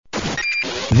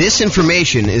This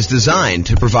information is designed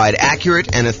to provide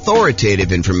accurate and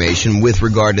authoritative information with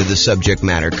regard to the subject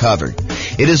matter covered.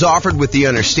 It is offered with the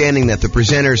understanding that the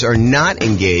presenters are not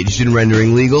engaged in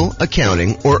rendering legal,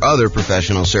 accounting, or other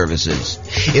professional services.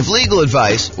 If legal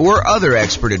advice or other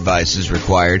expert advice is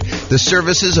required, the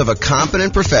services of a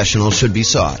competent professional should be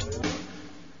sought.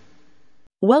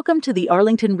 Welcome to the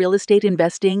Arlington Real Estate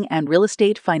Investing and Real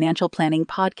Estate Financial Planning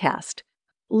Podcast.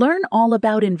 Learn all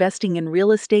about investing in real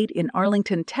estate in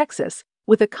Arlington, Texas,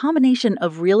 with a combination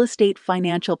of real estate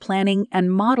financial planning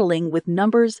and modeling with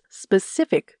numbers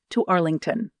specific to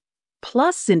Arlington.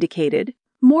 Plus syndicated,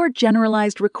 more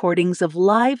generalized recordings of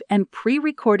live and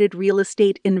pre-recorded real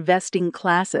estate investing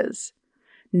classes.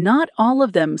 Not all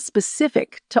of them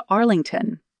specific to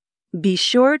Arlington. Be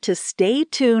sure to stay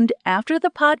tuned after the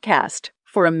podcast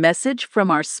for a message from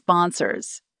our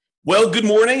sponsors. Well, good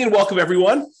morning and welcome,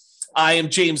 everyone. I am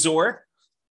James Orr.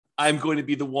 I'm going to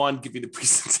be the one giving the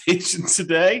presentation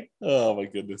today. Oh, my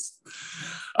goodness.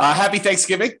 Happy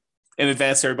Thanksgiving in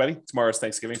advance, everybody. Tomorrow's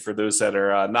Thanksgiving for those that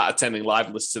are not attending live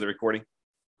and listen to the recording.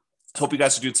 Hope you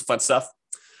guys are doing some fun stuff.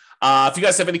 If you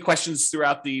guys have any questions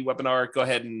throughout the webinar, go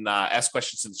ahead and ask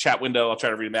questions in the chat window. I'll try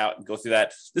to read them out and go through that.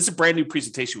 This is a brand new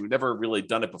presentation. We've never really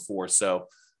done it before, so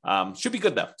should be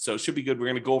good, though. So it should be good. We're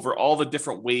going to go over all the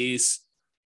different ways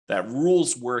that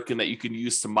rules work and that you can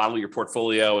use to model your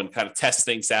portfolio and kind of test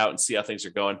things out and see how things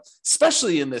are going,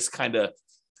 especially in this kind of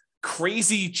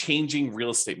crazy changing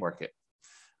real estate market.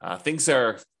 Things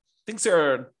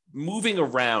are moving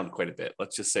around quite a bit.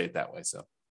 Let's just say it that way. So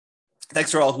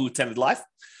thanks for all who attended live.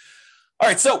 All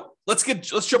right, so let's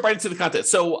jump right into the content.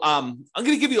 So I'm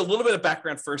going to give you a little bit of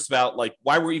background first about like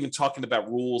why we're even talking about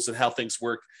rules and how things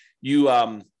work.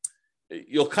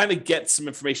 You'll kind of get some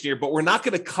information here, but we're not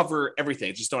going to cover everything.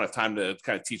 I just don't have time to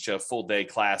kind of teach a full day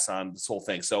class on this whole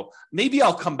thing. So maybe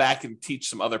I'll come back and teach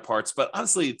some other parts, but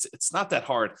honestly, it's not that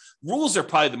hard. Rules are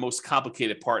probably the most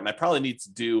complicated part, and I probably need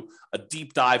to do a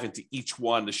deep dive into each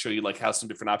one to show you like how some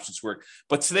different options work.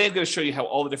 But today I'm going to show you how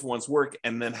all the different ones work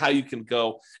and then how you can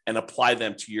go and apply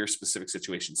them to your specific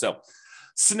situation. So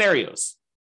scenarios.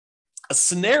 A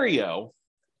scenario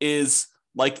is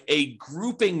like a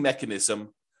grouping mechanism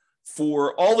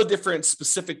for all the different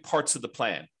specific parts of the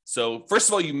plan. So first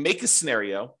of all, you make a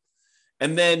scenario.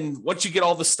 And then once you get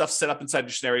all the stuff set up inside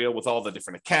your scenario with all the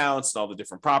different accounts and all the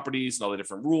different properties and all the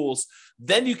different rules,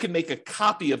 then you can make a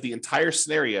copy of the entire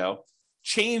scenario,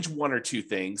 change one or two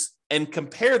things, and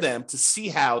compare them to see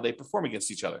how they perform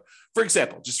against each other. For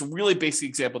example, just a really basic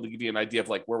example to give you an idea of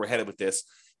like where we're headed with this.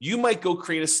 You might go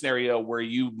create a scenario where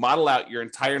you model out your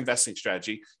entire investing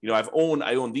strategy. You know, I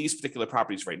own these particular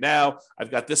properties right now.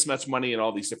 I've got this much money in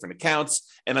all these different accounts,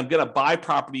 and I'm going to buy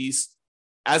properties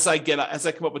as I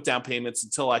come up with down payments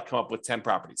until I come up with 10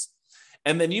 properties.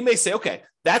 And then you may say, okay,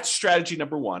 that's strategy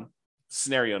number one,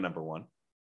 scenario number one.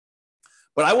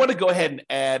 But I want to go ahead and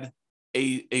add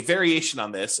a variation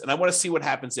on this, and I want to see what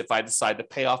happens if I decide to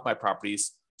pay off my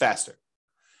properties faster.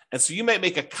 And so you might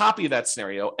make a copy of that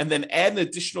scenario and then add an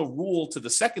additional rule to the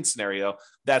second scenario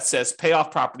that says pay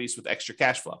off properties with extra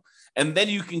cash flow. And then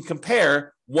you can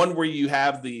compare one where you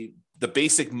have the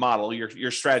basic model,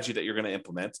 your strategy that you're going to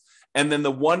implement, and then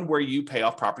the one where you pay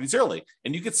off properties early.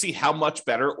 And you can see how much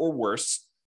better or worse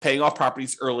paying off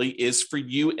properties early is for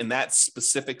you in that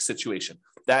specific situation,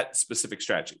 that specific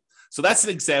strategy. So that's an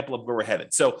example of where we're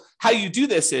headed. So how you do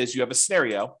this is you have a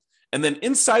scenario, and then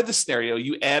inside the scenario,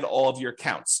 you add all of your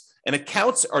accounts. And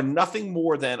accounts are nothing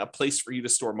more than a place for you to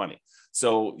store money.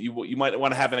 So you might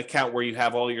want to have an account where you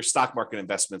have all your stock market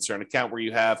investments, or an account where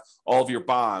you have all of your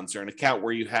bonds, or an account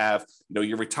where you have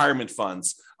your retirement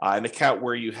funds, an account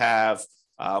where you have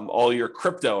all your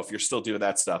crypto, if you're still doing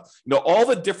that stuff. All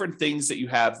the different things that you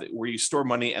have where you store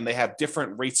money, and they have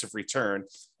different rates of return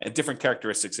and different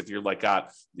characteristics. If you're like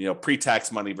got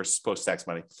pre-tax money versus post-tax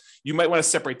money, you might want to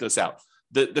separate those out.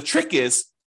 The trick is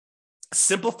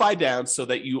simplify down so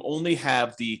that you only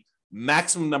have the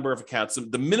maximum number of accounts,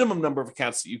 the minimum number of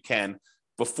accounts that you can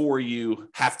before you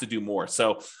have to do more.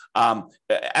 So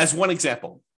as one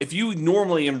example, if you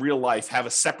normally in real life have a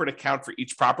separate account for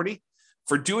each property,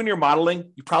 for doing your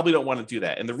modeling, you probably don't want to do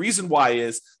that. And the reason why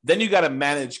is then you got to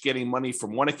manage getting money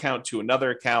from one account to another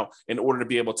account in order to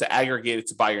be able to aggregate it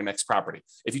to buy your next property.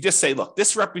 If you just say, look,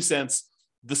 this represents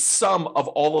the sum of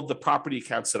all of the property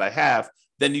accounts that I have,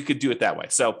 then you could do it that way.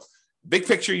 So big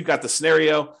picture, you've got the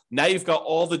scenario. Now you've got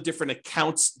all the different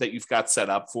accounts that you've got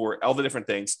set up for all the different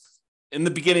things. In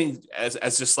the beginning, as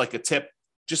just like a tip,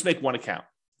 just make one account.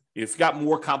 If you've got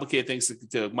more complicated things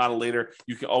to model later,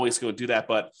 you can always go and do that.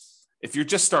 But If you're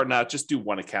just starting out, just do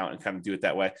one account and kind of do it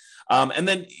that way. And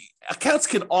then accounts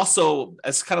can also,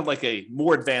 as kind of like a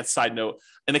more advanced side note,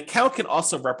 an account can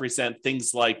also represent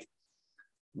things like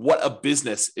what a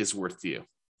business is worth to you.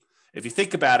 If you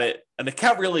think about it, an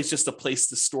account really is just a place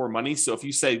to store money. So if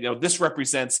you say, this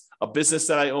represents a business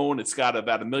that I own, it's got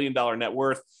about $1 million net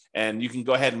worth, and you can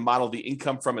go ahead and model the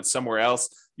income from it somewhere else,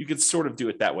 you can sort of do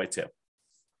it that way too.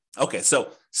 Okay,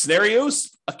 so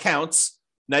scenarios, accounts,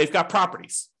 now you've got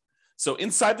properties. So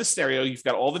inside the scenario, you've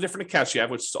got all the different accounts you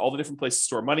have, which is all the different places to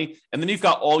store money. And then you've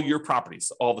got all your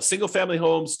properties, all the single family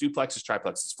homes, duplexes,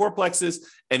 triplexes, fourplexes,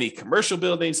 any commercial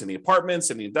buildings, any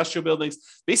apartments, any industrial buildings,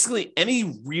 basically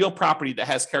any real property that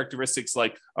has characteristics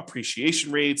like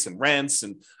appreciation rates and rents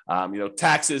and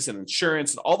taxes and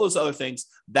insurance and all those other things.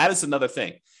 That is another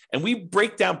thing. And we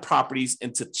break down properties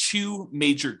into two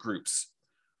major groups.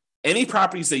 Any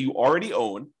properties that you already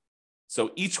own.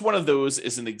 So each one of those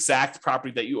is an exact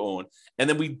property that you own. And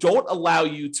then we don't allow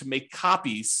you to make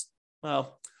copies.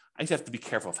 Well, I have to be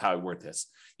careful of how I word this.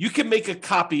 You can make a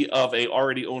copy of a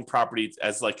already owned property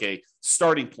as like a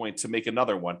starting point to make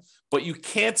another one, but you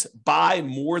can't buy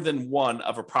more than one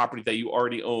of a property that you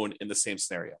already own in the same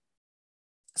scenario.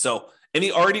 So any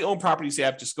already owned properties you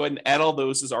have, just go ahead and add all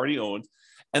those as already owned.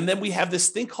 And then we have this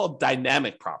thing called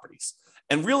dynamic properties.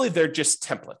 And really, they're just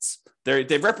templates.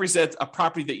 They represent a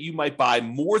property that you might buy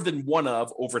more than one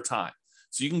of over time.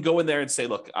 So you can go in there and say,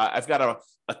 look, I've got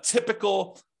a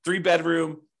typical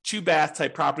 3-bedroom, 2-bath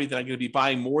type property that I'm going to be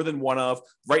buying more than one of.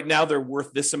 Right now, they're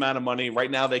worth this amount of money. Right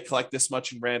now, they collect this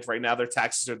much in rent. Right now, their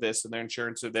taxes are this and their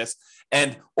insurance are this.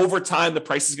 And over time, the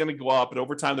price is going to go up. And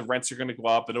over time, the rents are going to go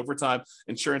up. And over time,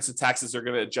 insurance and taxes are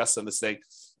going to adjust on this thing.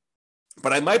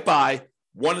 But I might buy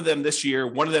one of them this year,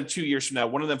 one of them 2 years from now,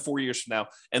 one of them 4 years from now.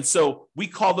 And so we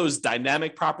call those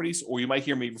dynamic properties, or you might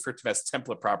hear me refer to them as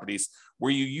template properties,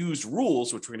 where you use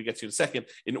rules, which we're going to get to in a second,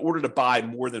 in order to buy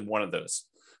more than one of those.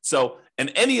 So, and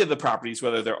any of the properties,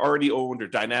 whether they're already owned or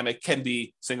dynamic, can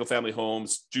be single family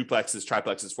homes, duplexes,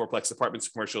 triplexes, fourplex apartments,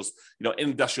 commercials,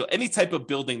 industrial, any type of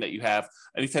building that you have,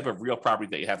 any type of real property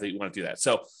that you have that you want to do that.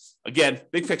 So again,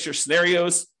 big picture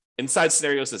scenarios, inside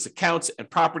scenarios as accounts and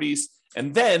properties.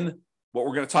 And then what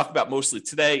we're going to talk about mostly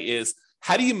today is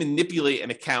how do you manipulate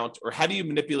an account or how do you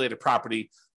manipulate a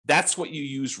property? That's what you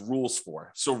use rules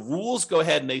for. So rules go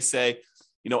ahead and they say,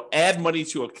 add money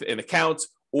to an account,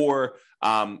 or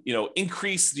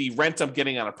increase the rent I'm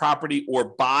getting on a property,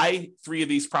 or buy 3 of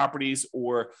these properties,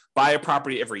 or buy a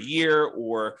property every year,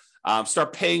 or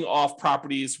start paying off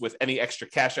properties with any extra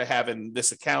cash I have in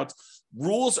this account.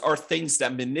 Rules are things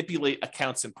that manipulate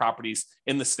accounts and properties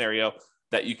in the scenario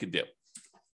that you could do.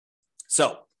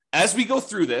 So as we go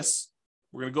through this,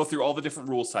 we're going to go through all the different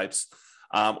rules types.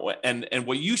 And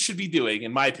what you should be doing,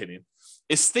 in my opinion,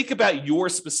 is think about your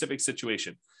specific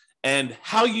situation and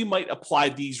how you might apply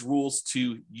these rules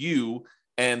to you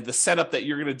and the setup that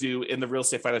you're going to do in the Real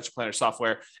Estate Financial Planner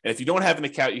software. And if you don't have an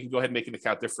account, you can go ahead and make an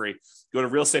account. They're free. Go to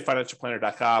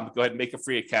realestatefinancialplanner.com, go ahead and make a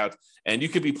free account. And you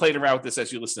could be playing around with this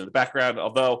as you listen in the background,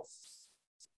 although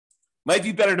might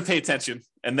be better to pay attention,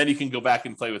 and then you can go back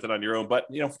and play with it on your own.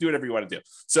 But, do whatever you want to do.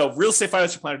 So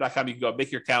realestatefinancialplanner.com, you can go and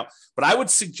make your account. But I would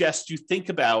suggest you think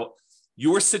about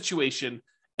your situation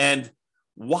and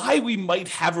why we might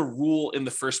have a rule in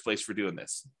the first place for doing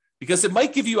this. Because it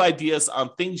might give you ideas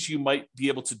on things you might be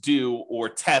able to do or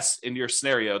test in your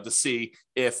scenario to see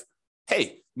if,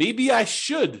 hey, maybe I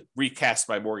should recast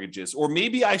my mortgages, or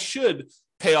maybe I should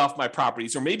pay off my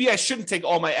properties, or maybe I shouldn't take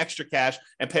all my extra cash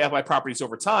and pay off my properties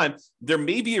over time. There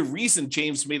may be a reason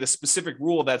James made a specific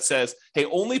rule that says, hey,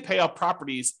 only pay off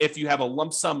properties if you have a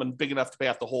lump sum and big enough to pay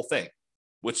off the whole thing,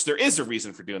 which there is a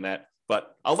reason for doing that,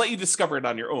 but I'll let you discover it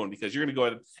on your own because you're going to go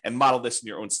ahead and model this in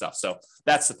your own stuff. So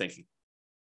that's the thinking.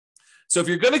 So if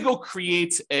you're going to go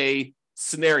create a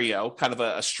scenario, kind of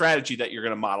a strategy that you're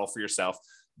going to model for yourself,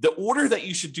 the order that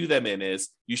you should do them in is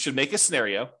you should make a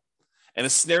scenario. And a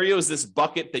scenario is this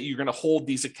bucket that you're going to hold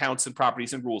these accounts and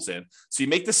properties and rules in. So you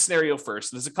make the scenario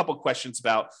first. There's a couple of questions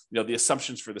about the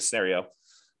assumptions for the scenario.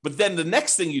 But then the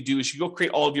next thing you do is you go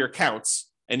create all of your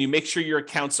accounts and you make sure your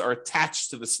accounts are attached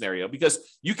to the scenario,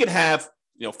 because you can have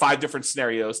 5 different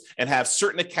scenarios and have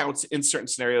certain accounts in certain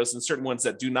scenarios and certain ones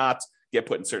that do not get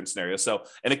put in certain scenarios. So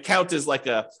an account is like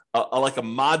a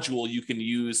module you can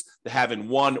use to have in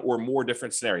one or more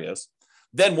different scenarios.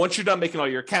 Then once you're done making all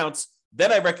your accounts,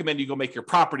 then I recommend you go make your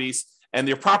properties, and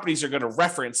your properties are going to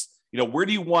reference, where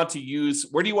do you want to use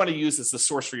as the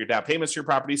source for your down payments for your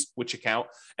properties, which account,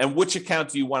 and which account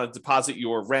do you want to deposit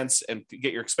your rents and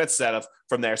get your expenses out of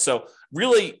from there. So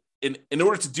really, in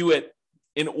order to do it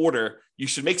in order. You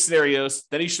should make scenarios,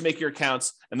 then you should make your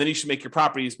accounts, and then you should make your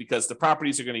properties, because the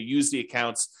properties are going to use the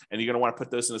accounts and you're going to want to put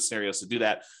those in the scenarios to do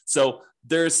that. So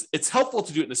it's helpful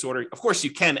to do it in this order. Of course, you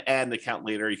can add an account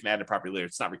later. You can add a property later.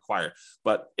 It's not required,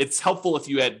 but it's helpful if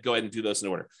you go ahead and do those in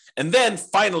order. And then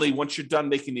finally, once you're done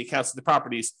making the accounts of the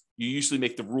properties, you usually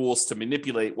make the rules to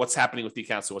manipulate what's happening with the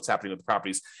accounts and what's happening with the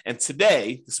properties. And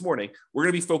today, this morning, we're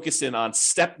going to be focused in on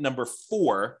step number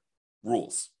 4,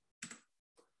 rules.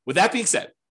 With that being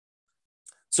said,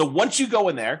 so once you go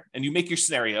in there and you make your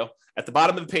scenario, at the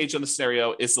bottom of the page on the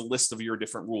scenario is the list of your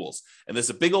different rules. And there's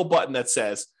a big old button that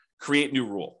says create new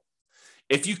rule.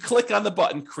 If you click on the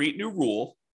button, create new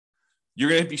rule, you're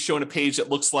going to be shown a page that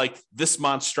looks like this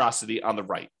monstrosity on the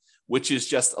right, which is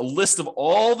just a list of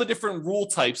all the different rule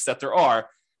types that there are.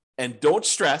 And don't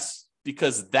stress,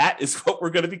 because that is what we're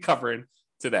going to be covering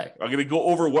today. I'm going to go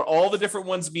over what all the different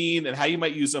ones mean and how you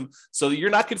might use them so that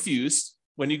you're not confused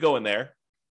when you go in there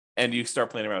and you start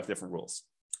playing around with different rules.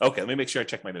 Okay, let me make sure I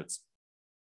check my notes.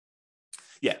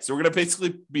 Yeah, so we're going to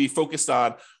basically be focused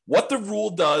on what the rule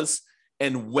does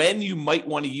and when you might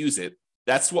want to use it.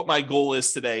 That's what my goal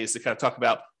is today, is to kind of talk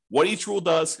about what each rule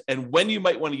does and when you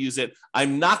might want to use it.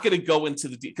 I'm not going to go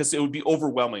into because it would be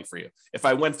overwhelming for you. If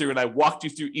I went through and I walked you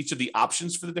through each of the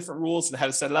options for the different rules and how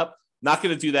to set it up, not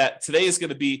going to do that. Today is going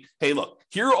to be, hey, look,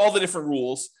 here are all the different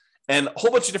rules and a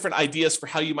whole bunch of different ideas for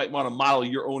how you might want to model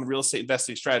your own real estate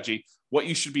investing strategy, what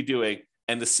you should be doing,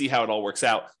 and to see how it all works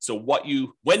out. So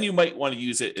when you might want to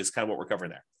use it is kind of what we're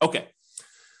covering there. Okay.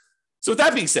 So with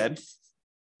that being said,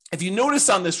 if you notice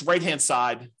on this right-hand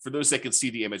side, for those that can see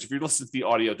the image, if you're listening to the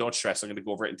audio, don't stress, I'm going to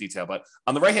go over it in detail. But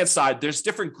on the right-hand side, there's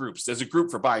different groups. There's a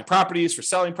group for buying properties, for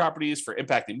selling properties, for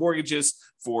impacting mortgages,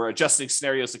 for adjusting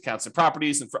scenarios, accounts, and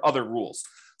properties, and for other rules.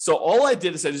 So all I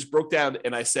did is I just broke down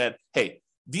and I said, hey,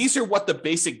 these are what the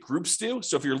basic groups do.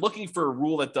 So if you're looking for a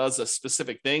rule that does a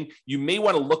specific thing, you may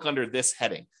want to look under this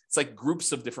heading. It's like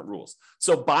groups of different rules.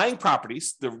 So buying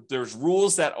properties, there's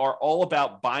rules that are all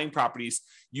about buying properties.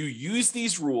 You use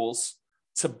these rules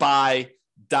to buy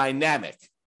dynamic.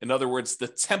 In other words, the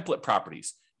template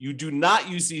properties. You do not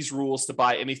use these rules to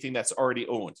buy anything that's already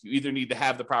owned. You either need to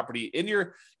have the property in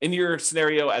your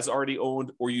scenario as already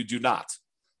owned, or you do not.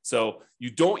 So you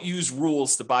don't use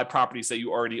rules to buy properties that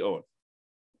you already own.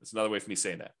 That's another way for me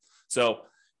saying that. So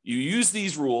you use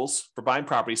these rules for buying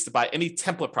properties to buy any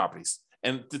template properties.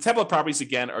 And the template properties,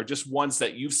 again, are just ones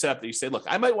that you've set up that you say, look,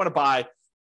 I might want to buy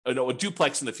a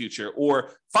duplex in the future, or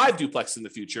 5 duplexes in the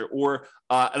future, or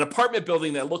an apartment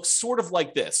building that looks sort of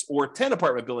like this, or 10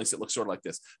 apartment buildings that look sort of like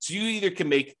this. So you either can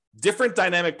make different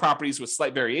dynamic properties with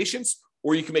slight variations,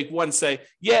 or you can make one say,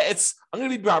 yeah, I'm going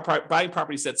to be buying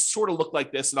properties that sort of look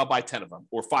like this, and I'll buy 10 of them,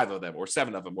 or 5 of them, or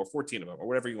 7 of them, or 14 of them, or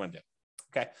whatever you want to do.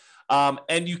 Okay.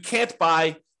 And you can't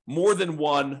buy more than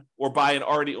one or buy an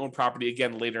already owned property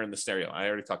again later in the scenario. I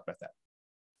already talked about that.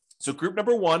 So group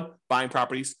number 1, buying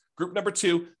properties. Group number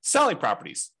 2, selling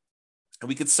properties. And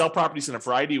we could sell properties in a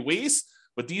variety of ways,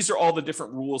 but these are all the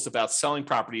different rules about selling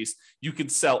properties. You can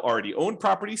sell already owned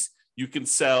properties. You can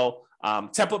sell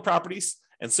template properties.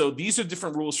 And so these are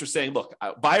different rules for saying, look,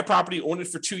 buy a property, own it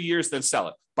for 2 years, then sell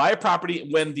it. Buy a property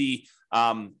when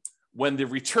the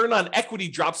return on equity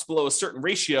drops below a certain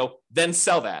ratio, then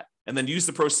sell that, and then use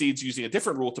the proceeds using a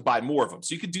different rule to buy more of them.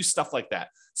 So you could do stuff like that.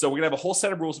 So we're going to have a whole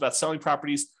set of rules about selling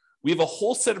properties. We have a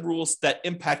whole set of rules that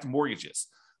impact mortgages,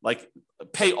 like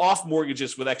pay off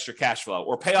mortgages with extra cash flow,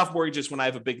 or pay off mortgages when I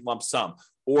have a big lump sum,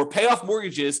 or pay off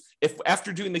mortgages if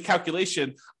after doing the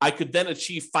calculation, I could then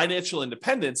achieve financial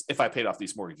independence if I paid off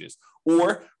these mortgages,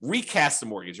 or recast the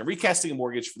mortgage. And recasting a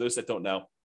mortgage, for those that don't know,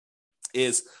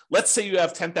 is, let's say you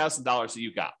have $10,000 that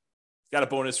you got a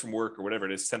bonus from work or whatever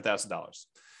it is, $10,000.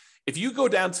 If you go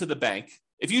down to the bank,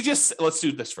 let's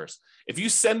do this first. If you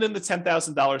send in the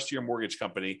 $10,000 to your mortgage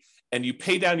company and you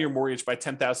pay down your mortgage by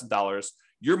 $10,000,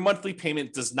 your monthly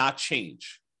payment does not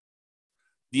change.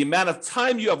 The amount of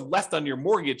time you have left on your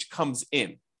mortgage comes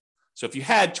in. So if you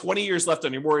had 20 years left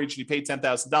on your mortgage and you paid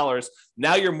 $10,000,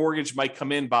 now your mortgage might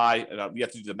come in by, you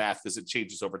have to do the math because it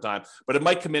changes over time, but it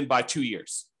might come in by 2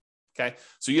 years. Okay.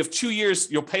 So you have 2 years,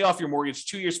 you'll pay off your mortgage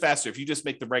 2 years faster if you just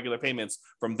make the regular payments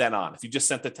from then on, if you just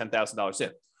sent the $10,000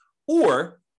 in.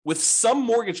 Or with some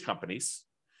mortgage companies,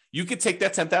 you could take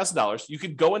that $10,000, you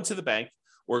could go into the bank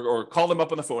or call them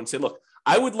up on the phone and say, look,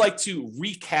 I would like to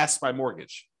recast my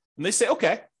mortgage. And they say,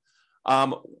 okay,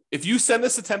 if you send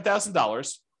us the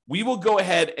 $10,000, we will go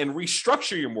ahead and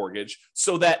restructure your mortgage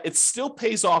so that it still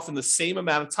pays off in the same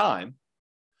amount of time,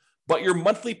 but your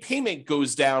monthly payment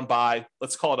goes down by,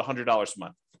 let's call it $100 a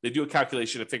month. They do a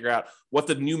calculation to figure out what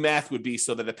the new math would be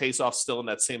so that it pays off still in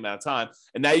that same amount of time.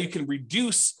 And now you can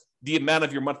reduce the amount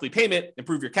of your monthly payment,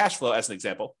 improve your cash flow, as an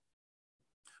example,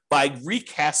 by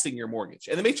recasting your mortgage.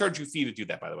 And they may charge you a fee to do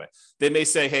that, by the way. They may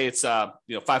say, hey, it's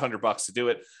 $500 to do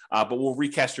it, but we'll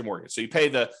recast your mortgage. So you pay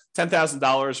the $10,000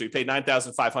 or you pay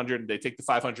 $9,500 and they take the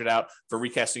 $500 out for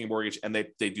recasting your mortgage, and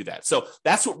they do that. So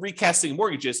that's what recasting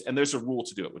mortgage is, and there's a rule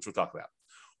to do it, which we'll talk about.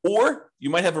 Or you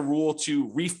might have a rule to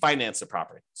refinance a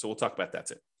property. So we'll talk about that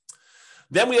too.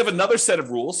 Then we have another set of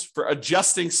rules for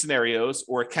adjusting scenarios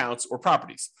or accounts or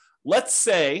properties. Let's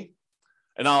say,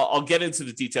 and I'll get into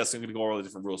the details, so I'm going to go over all the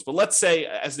different rules. But let's say,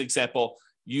 as an example,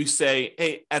 you say,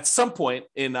 hey, at some point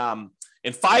in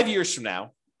 5 years from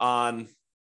now, on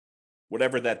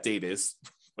whatever that date is,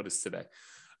 what is today?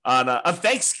 On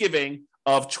Thanksgiving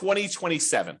of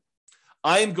 2027,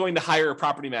 I am going to hire a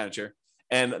property manager,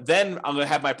 and then I'm going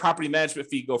to have my property management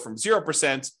fee go from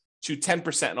 0% to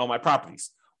 10% in all my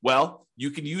properties. Well,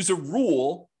 you can use a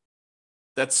rule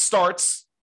that starts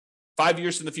 5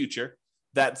 years in the future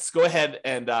that go ahead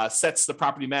and sets the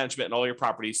property management in all your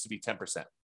properties to be 10%.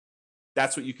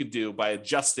 That's what you can do by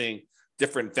adjusting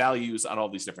different values on all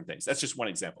these different things. That's just one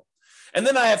example. And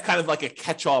then I have kind of like a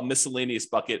catch-all miscellaneous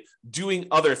bucket, doing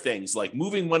other things like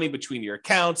moving money between your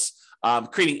accounts,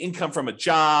 creating income from a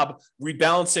job,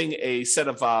 rebalancing a set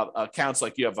of accounts,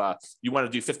 like you want to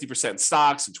do 50% in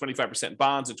stocks and 25% in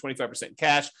bonds and 25% in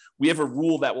cash. We have a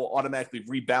rule that will automatically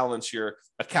rebalance your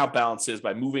account balances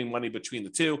by moving money between the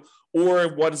two.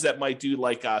 Or ones that might do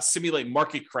like simulate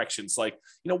market corrections. Like,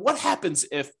 what happens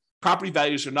if property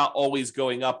values are not always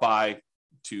going up by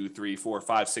 2, 3, 4,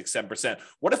 5, 6, 7%?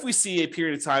 What if we see a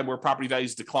period of time where property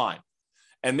values decline?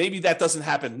 And maybe that doesn't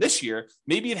happen this year.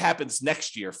 Maybe it happens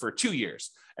next year for 2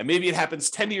 years. And maybe it happens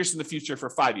 10 years in the future for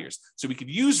 5 years. So we could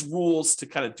use rules to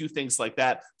kind of do things like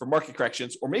that for market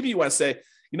corrections. Or maybe you want to say,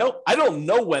 I don't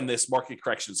know when this market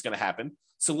correction is going to happen,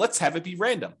 so let's have it be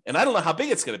random. And I don't know how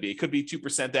big it's going to be. It could be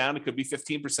 2% down. It could be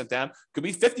 15% down. It could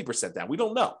be 50% down. We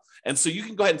don't know. And so you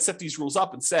can go ahead and set these rules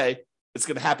up and say it's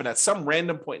going to happen at some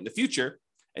random point in the future.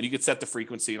 And you could set the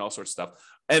frequency and all sorts of stuff.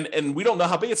 And we don't know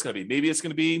how big it's going to be. Maybe it's going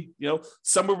to be,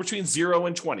 somewhere between 0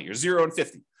 and 20 or 0 and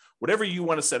 50, whatever you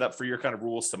want to set up for your kind of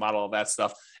rules to model all that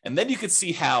stuff. And then you can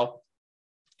see how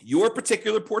your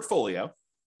particular portfolio,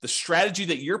 the strategy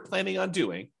that you're planning on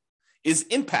doing, is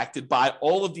impacted by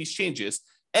all of these changes.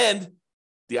 And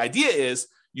the idea is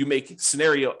you make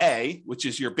scenario A, which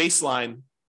is your baseline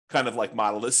kind of like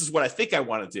model. This is what I think I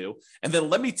want to do. And then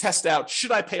let me test out,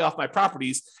 should I pay off my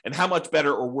properties and how much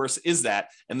better or worse is that?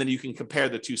 And then you can compare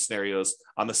the two scenarios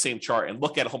on the same chart and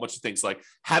look at a whole bunch of things like,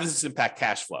 how does this impact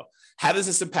cash flow? How does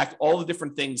this impact all the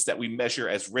different things that we measure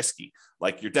as risky,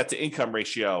 like your debt to income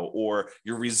ratio or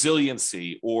your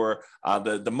resiliency or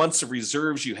the months of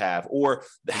reserves you have, or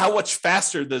how much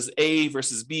faster does A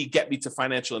versus B get me to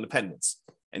financial independence?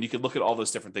 And you can look at all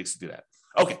those different things to do that.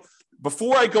 Okay.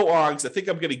 Before I go on, because I think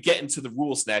I'm going to get into the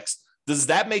rules next, does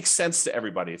that make sense to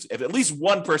everybody? If at least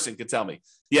one person can tell me,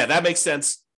 yeah, that makes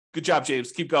sense. Good job,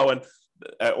 James. Keep going.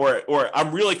 Or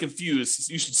I'm really confused.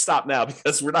 You should stop now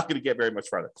because we're not going to get very much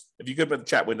further. If you could put the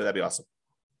chat window, that'd be awesome.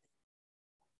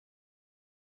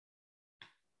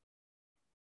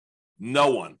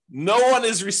 No one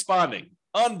is responding.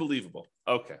 Unbelievable.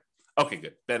 Okay,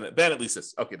 good. Ben at least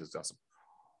is. Okay, this is awesome.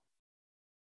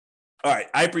 All right,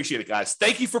 I appreciate it, guys.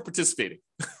 Thank you for participating.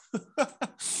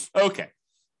 Okay.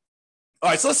 All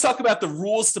right, so let's talk about the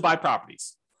rules to buy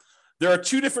properties. There are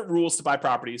two different rules to buy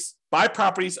properties. Buy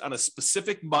properties on a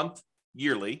specific month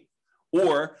yearly,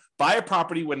 or buy a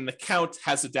property when an account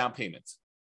has a down payment.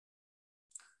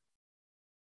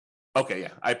 Okay,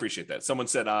 yeah, I appreciate that. Someone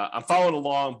said, I'm following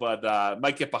along, but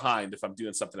might get behind if I'm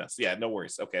doing something else. Yeah, no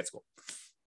worries. Okay, that's cool.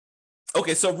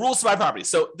 Okay, so rules to buy properties.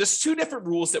 So there's two different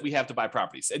rules that we have to buy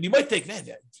properties. And you might think, man,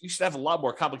 you should have a lot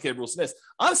more complicated rules than this.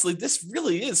 Honestly, this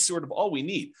really is sort of all we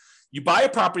need. You buy a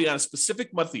property on a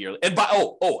specific monthly year. And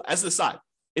as an aside,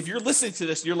 if you're listening to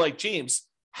this and you're like, James,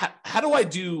 how do I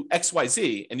do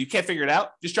XYZ? And you can't figure it out,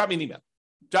 just drop me an email.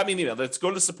 Drop me an email. Let's go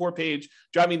to the support page,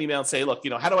 drop me an email and say, look,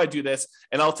 how do I do this?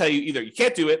 And I'll tell you either you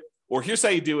can't do it, or here's how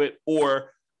you do it,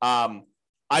 or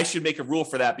I should make a rule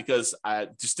for that because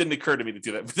it just didn't occur to me to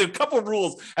do that. But a couple of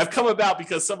rules have come about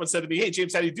because someone said to me, hey,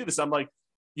 James, how do you do this? I'm like,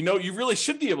 you really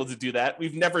should be able to do that.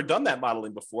 We've never done that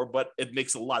modeling before, but it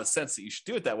makes a lot of sense that you should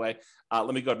do it that way.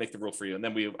 Let me go and make the rule for you. And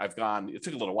then it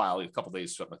took a little while, a couple of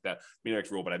days, something like that. We made the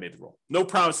rule, but I made the rule. No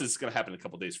promises it's going to happen in a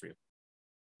couple of days for you.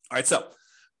 All right, so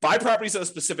buy properties on a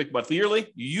specific monthly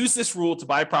yearly. You use this rule to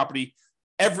buy a property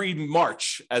every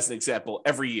March, as an example,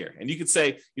 every year. And you could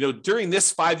say, during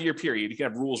this 5-year period, you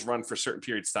can have rules run for certain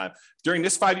periods of time. During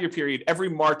this 5-year period, every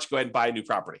March, go ahead and buy a new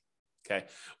property. Okay.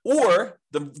 Or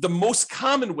the most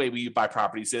common way we buy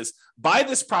properties is buy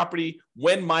this property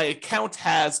when my account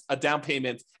has a down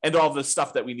payment and all the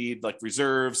stuff that we need, like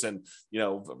reserves and,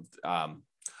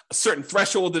 a certain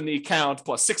threshold in the account,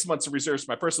 plus 6 months of reserves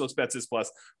for my personal expenses,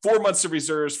 plus 4 months of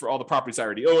reserves for all the properties I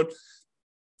already own,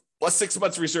 plus 6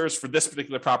 months of reserves for this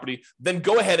particular property. Then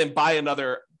go ahead and buy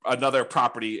another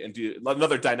property and do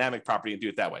another dynamic property and do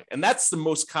it that way. And that's the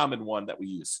most common one that we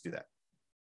use to do that.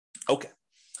 Okay.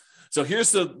 So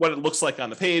here's what it looks like on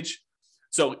the page.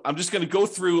 So I'm just going to go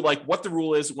through like what the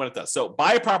rule is and what it does. So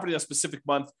buy a property in a specific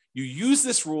month. You use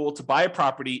this rule to buy a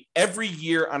property every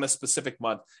year on a specific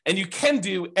month. And you can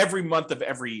do every month of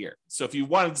every year. So if you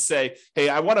wanted to say, hey,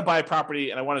 I want to buy a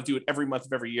property and I want to do it every month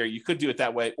of every year, you could do it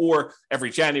that way, or every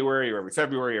January or every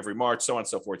February, every March, so on and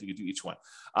so forth. You could do each one.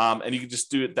 And you can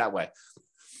just do it that way.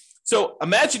 So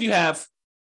imagine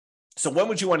so when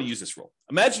would you want to use this rule?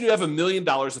 Imagine you have $1 million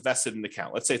invested in an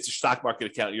account. Let's say it's a stock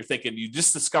market account. You're thinking you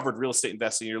just discovered real estate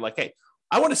investing. You're like, hey,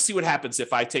 I want to see what happens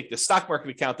if I take the stock market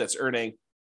account that's earning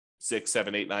 6,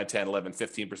 7, 8, 9, 10, 11,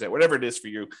 15%, whatever it is for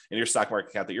you in your stock market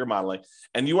account that you're modeling.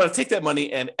 And you want to take that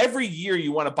money and every year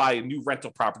you want to buy a new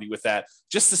rental property with that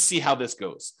just to see how this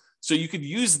goes. So you could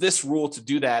use this rule to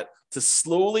do that, to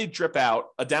slowly drip out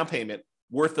a down payment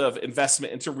worth of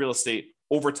investment into real estate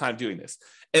over time doing this.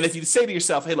 And if you say to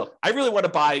yourself, hey, look, I really want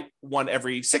to buy one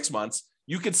every 6 months,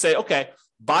 you could say, okay,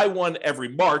 buy one every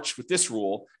March with this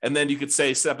rule. And then you could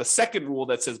set up a second rule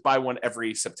that says buy one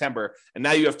every September. And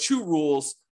now you have 2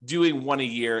 rules doing one a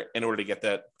year in order to get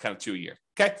that kind of 2 a year.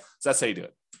 Okay. So that's how you do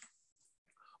it.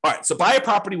 All right. So buy a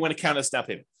property when account has down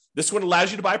payment. This one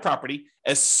allows you to buy a property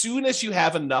as soon as you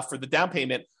have enough for the down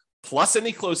payment, plus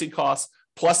any closing costs,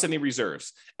 plus any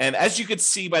reserves. And as you can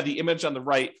see by the image on the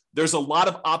right, there's a lot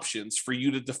of options for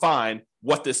you to define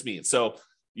what this means. So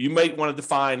you might want to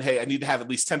define, hey, I need to have at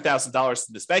least $10,000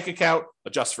 in this bank account,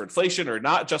 adjust for inflation or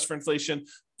not adjust for inflation,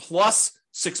 plus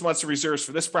 6 months of reserves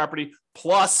for this property,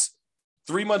 plus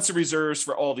 3 months of reserves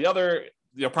for all the other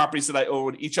properties that I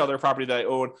own, each other property that I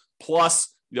own,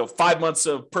 plus 5 months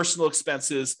of personal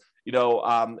expenses,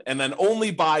 and then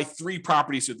only buy 3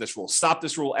 properties with this rule. Stop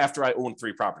this rule after I own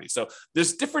 3 properties. So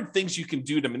there's different things you can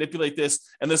do to manipulate this.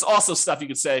 And there's also stuff you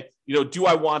could say, do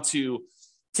I want to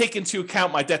take into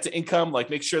account my debt to income, like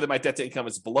make sure that my debt to income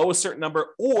is below a certain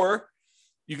number? Or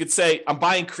you could say, I'm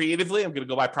buying creatively. I'm going to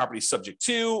go buy properties subject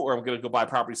to, or I'm going to go buy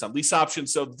properties on lease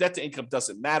options. So the debt to income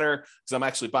doesn't matter because I'm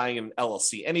actually buying an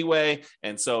LLC anyway.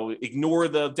 And so ignore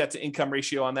the debt to income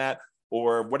ratio on that,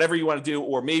 or whatever you want to do.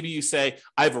 Or maybe you say,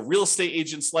 I have a real estate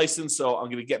agent's license, so I'm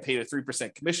going to get paid a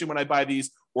 3% commission when I buy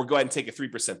these, or go ahead and take a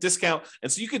 3% discount. And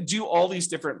so you could do all these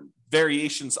different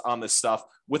variations on this stuff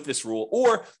with this rule.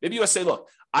 Or maybe you say, look,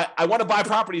 I want to buy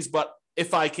properties, but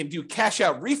if I can do cash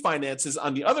out refinances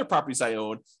on the other properties I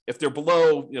own, if they're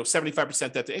below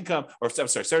 75% debt to income, or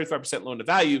 75% loan to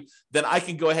value, then I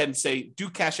can go ahead and say, do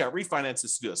cash out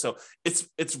refinances to do it. So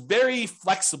it's very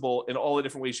flexible in all the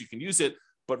different ways you can use it,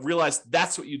 but realize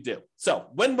that's what you do. So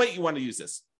when might you want to use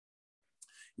this?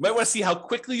 You might want to see how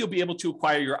quickly you'll be able to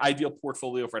acquire your ideal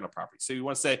portfolio of rental property. So you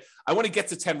want to say, I want to get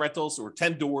to 10 rentals or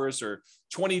 10 doors or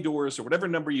 20 doors or whatever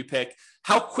number you pick.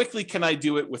 How quickly can I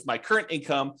do it with my current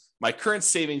income, my current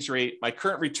savings rate, my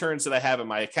current returns that I have in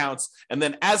my accounts? And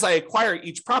then as I acquire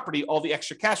each property, all the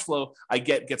extra cash flow I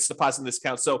get gets deposited in this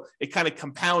account. So it kind of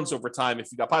compounds over time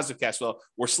if you've got positive cash flow,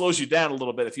 or slows you down a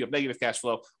little bit if you have negative cash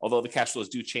flow, although the cash flows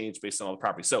do change based on all the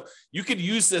property. So you could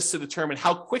use this to determine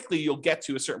how quickly you'll get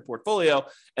to a certain portfolio.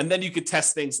 And then you could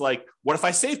test things like, what if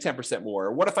I save 10% more?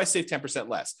 Or what if I save 10%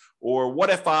 less? Or what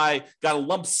if I got a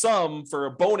lump sum for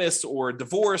a bonus or a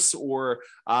divorce or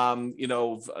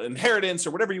inheritance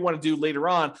or whatever you want to do later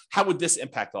on? How would this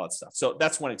impact all that stuff? So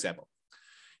that's one example.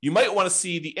 You might want to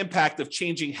see the impact of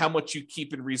changing how much you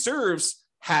keep in reserves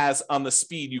has on the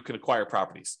speed you can acquire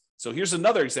properties. So here's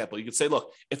another example. You could say,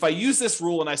 look, if I use this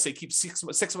rule and I say keep six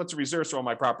months of reserves for all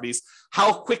my properties,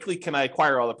 how quickly can I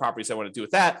acquire all the properties I want to do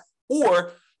with that?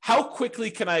 Or how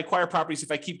quickly can I acquire properties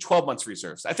if I keep 12 months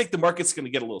reserves? I think the market's going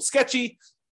to get a little sketchy.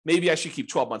 Maybe I should keep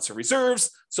 12 months of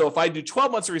reserves. So if I do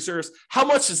 12 months of reserves, how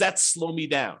much does that slow me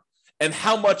down? And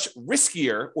how much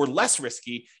riskier or less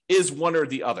risky is one or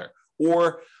the other?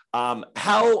 Or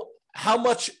how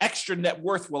much extra net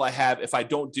worth will I have if I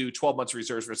don't do 12 months of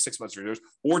reserves or 6 months of reserves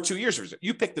or 2 years of reserves?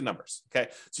 You pick the numbers,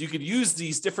 okay? So you could use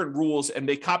these different rules and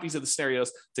make copies of the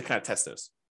scenarios to kind of test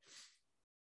those.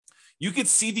 You could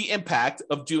see the impact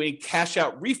of doing cash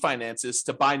out refinances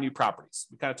to buy new properties.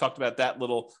 We kind of talked about that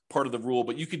little part of the rule,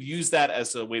 but you could use that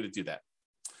as a way to do that.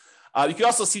 You can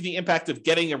also see the impact of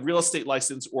getting a real estate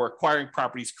license or acquiring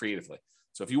properties creatively.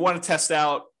 So if you want to test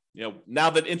out Now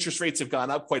that interest rates have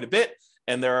gone up quite a bit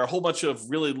and there are a whole bunch of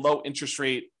really low interest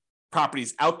rate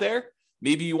properties out there,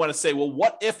 maybe you want to say, well,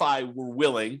 what if I were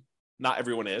willing, not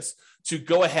everyone is, to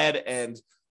go ahead and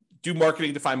do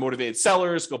marketing to find motivated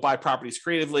sellers, go buy properties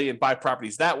creatively and buy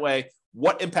properties that way?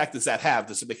 What impact does that have?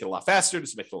 Does it make it a lot faster?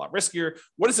 Does it make it a lot riskier?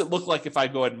 What does it look like if I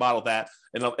go ahead and model that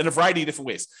in a variety of different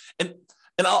ways? And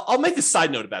I'll make a side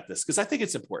note about this because I think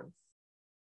it's important.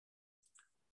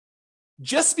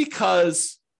 Just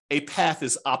because a path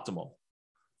is optimal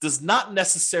does not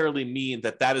necessarily mean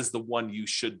that that is the one you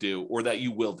should do or that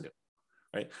you will do,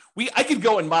 right? I could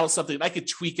go and model something and I could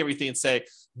tweak everything and say,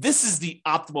 this is the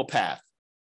optimal path,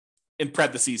 in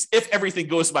parentheses, if everything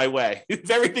goes my way,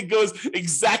 if everything goes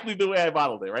exactly the way I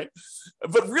modeled it, right?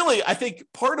 But really, I think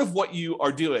part of what you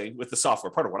are doing with the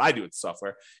software, part of what I do with the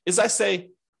software, is I say,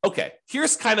 okay,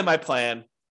 here's kind of my plan.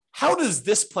 How does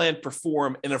this plan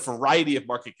perform in a variety of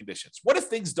market conditions? What if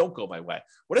things don't go my way?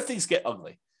 What if things get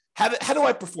ugly? How do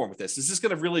I perform with this? Is this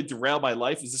going to really derail my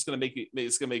life? Is this going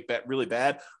to make that really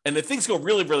bad? And if things go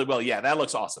really, really well, yeah, that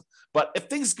looks awesome. But if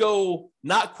things go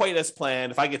not quite as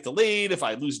planned, if I get delayed, if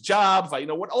I lose a job, if I,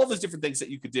 all those different things that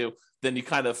you could do, then you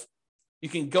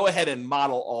can go ahead and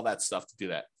model all that stuff to do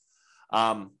that.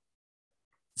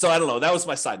 So I don't know. That was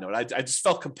my side note. I just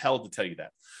felt compelled to tell you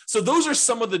that. So those are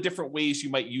some of the different ways you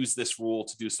might use this rule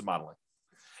to do some modeling.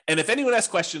 And if anyone has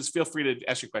questions, feel free to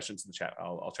ask your questions in the chat.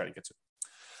 I'll try to get to it.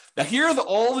 Now, here are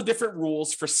all the different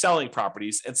rules for selling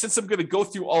properties. And since I'm going to go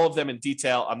through all of them in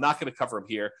detail, I'm not going to cover them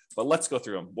here, but let's go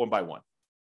through them one by one.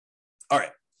 All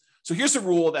right. So here's a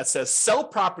rule that says sell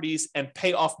properties and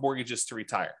pay off mortgages to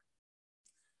retire.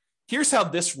 Here's how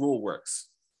this rule works.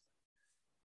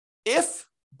 If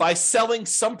by selling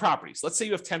some properties, let's say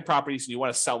you have 10 properties and you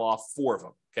want to sell off 4 of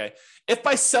them, okay? If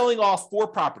by selling off 4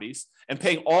 properties and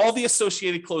paying all the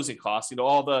associated closing costs,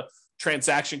 all the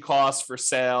transaction costs for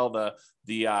sale, the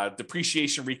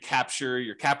depreciation recapture,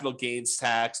 your capital gains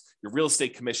tax, your real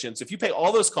estate commissions. If you pay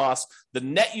all those costs, the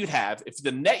net you'd have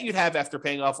after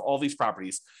paying off all these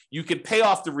properties, you could pay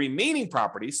off the remaining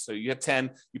properties. So you have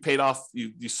 10, you paid off,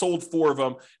 you sold 4 of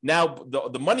them. Now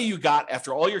the money you got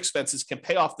after all your expenses can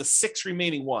pay off the 6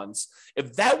 remaining ones.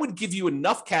 If that would give you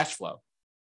enough cash flow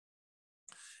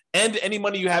and any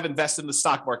money you have invested in the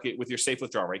stock market with your safe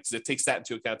withdrawal rate, because it takes that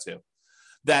into account too,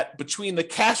 that between the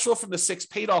cash flow from the 6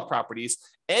 paid off properties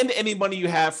and any money you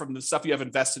have from the stuff you have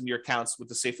invested in your accounts with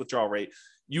the safe withdrawal rate,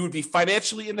 you would be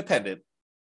financially independent.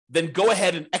 Then go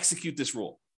ahead and execute this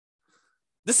rule.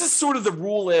 This is sort of the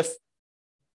rule if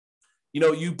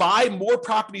you buy more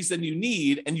properties than you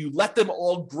need and you let them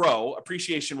all grow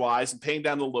appreciation wise and paying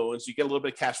down the loans, you get a little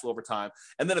bit of cash flow over time.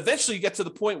 And then eventually you get to the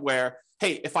point where,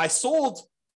 hey, if I sold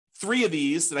 3 of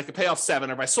these, then I could pay off 7.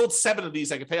 Or if I sold 7 of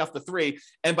these, I could pay off the 3.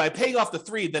 And by paying off the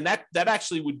 3, then that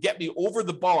actually would get me over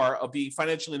the bar of being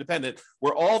financially independent,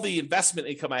 where all the investment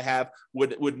income I have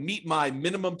would meet my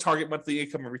minimum target monthly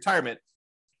income in retirement.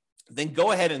 Then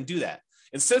go ahead and do that.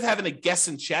 Instead of having to guess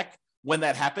and check when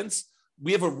that happens,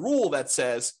 we have a rule that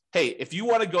says, hey, if you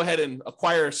want to go ahead and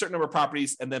acquire a certain number of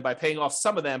properties, and then by paying off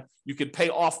some of them, you could pay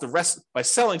off the rest. By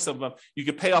selling some of them, you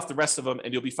could pay off the rest of them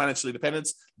and you'll be financially independent.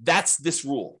 That's this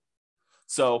rule.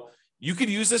 So you could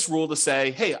use this rule to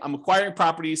say, hey, I'm acquiring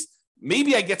properties.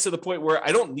 Maybe I get to the point where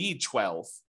I don't need 12,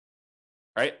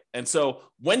 right? And so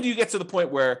when do you get to the point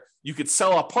where you could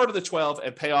sell off part of the 12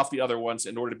 and pay off the other ones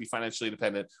in order to be financially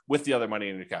independent with the other money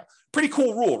in your account? Pretty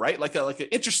cool rule, right? Like an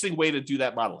interesting way to do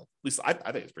that modeling. At least I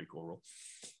think it's a pretty cool rule.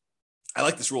 I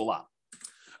like this rule a lot.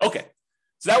 Okay,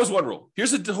 so that was one rule.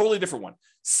 Here's a totally different one.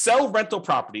 Sell rental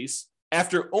properties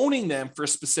after owning them for a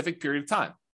specific period of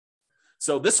time.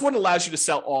 So this one allows you to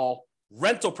sell all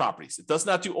rental properties. It does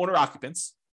not do owner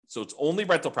occupants. So it's only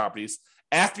rental properties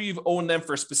after you've owned them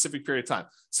for a specific period of time.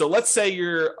 So let's say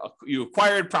you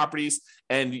acquired properties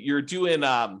and you're doing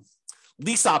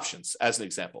lease options as an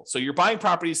example. So you're buying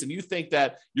properties and you think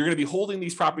that you're going to be holding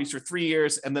these properties for 3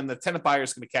 years and then the tenant buyer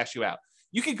is going to cash you out.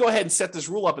 You can go ahead and set this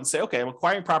rule up and say, okay, I'm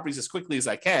acquiring properties as quickly as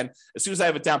I can. As soon as I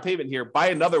have a down payment here, buy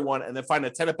another one and then find a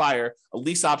tenant buyer, a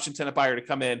lease option tenant buyer to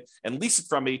come in and lease it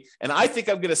from me. And I think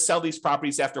I'm going to sell these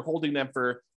properties after holding them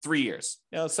for 3 years.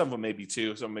 Some of them may be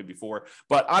 2, some may be 4,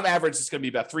 but on average, it's going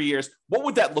to be about 3 years. What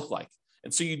would that look like?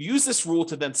 And so you'd use this rule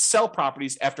to then sell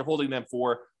properties after holding them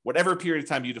for whatever period of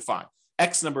time you define,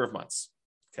 X number of months.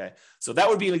 Okay. So that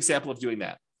would be an example of doing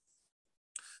that.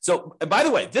 So, and by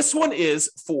the way, this one is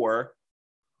for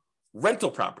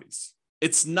rental properties.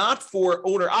 It's not for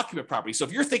owner occupant property. So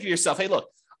if you're thinking to yourself, hey, look,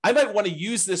 I might want to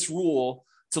use this rule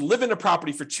to live in a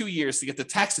property for 2 years to get the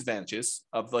tax advantages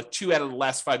of like 2 out of the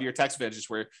last 5-year tax advantages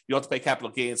where you don't have to pay capital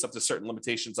gains up to certain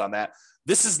limitations on that.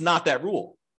 This is not that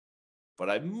rule. but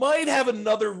I might have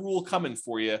another rule coming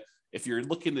for you if you're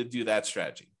looking to do that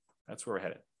strategy. That's where we're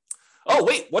headed. Oh,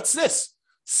 wait, what's this?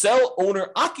 Sell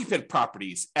owner-occupant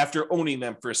properties after owning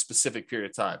them for a specific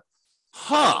period of time.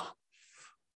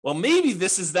 Well, maybe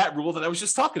this is that rule that I was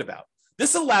just talking about.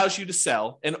 This allows you to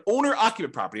sell an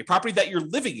owner-occupant property, a property that you're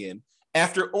living in,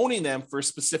 after owning them for a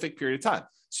specific period of time.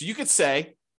 So you could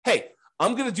say, hey,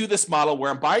 I'm going to do this model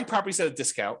where I'm buying properties at a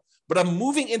discount, but I'm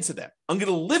moving into them. I'm going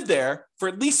to live there for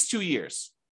at least 2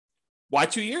 years. Why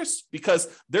 2 years? Because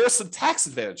there are some tax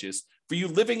advantages for you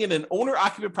living in an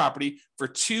owner-occupant property for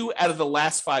 2 out of the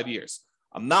last 5 years.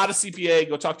 I'm not a CPA.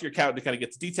 Go talk to your accountant to kind of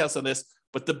get the details on this.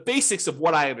 But the basics of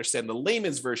what I understand, the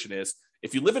layman's version is,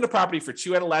 if you live in a property for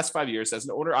 2 out of the last 5 years as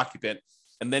an owner-occupant,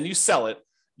 and then you sell it,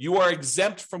 you are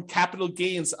exempt from capital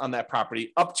gains on that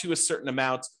property up to a certain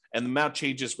amount, and the amount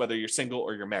changes whether you're single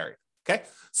or you're married. Okay,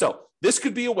 so this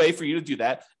could be a way for you to do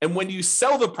that. And when you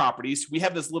sell the properties, we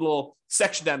have this little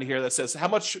section down here that says, how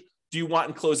much do you want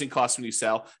in closing costs when you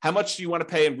sell? How much do you want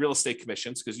to pay in real estate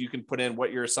commissions? Because you can put in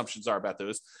what your assumptions are about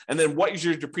those. And then what is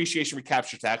your depreciation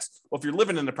recapture tax? Well, if you're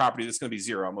living in the property, that's going to be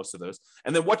zero on most of those.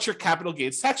 And then what's your capital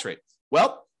gains tax rate?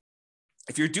 Well,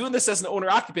 if you're doing this as an owner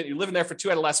occupant, you're living there for 2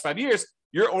 out of the last 5 years,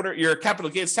 your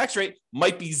capital gains tax rate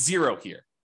might be zero here.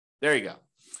 There you go.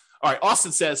 All right,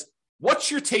 Austin says,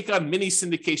 what's your take on mini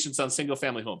syndications on single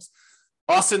family homes?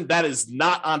 Austin, that is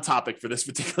not on topic for this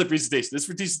particular presentation.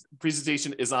 This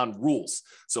presentation is on rules.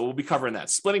 So we'll be covering that.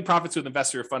 Splitting profits with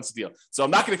investor funds deal. So I'm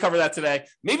not going to cover that today.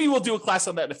 Maybe we'll do a class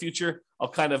on that in the future. I'll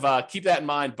kind of keep that in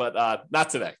mind, but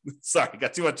not today. Sorry,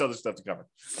 got too much other stuff to cover.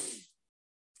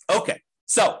 Okay,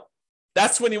 so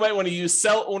that's when you might want to use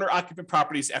sell owner-occupant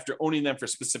properties after owning them for a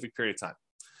specific period of time.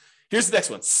 Here's the next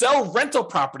one. Sell rental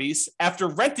properties after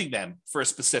renting them for a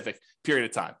specific period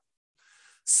of time.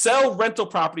 Sell rental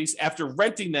properties after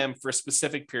renting them for a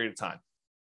specific period of time.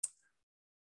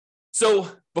 So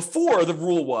before, the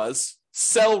rule was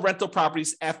sell rental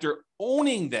properties after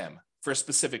owning them for a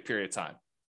specific period of time.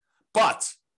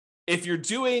 But if you're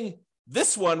doing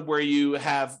this one where you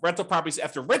have rental properties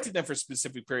after renting them for a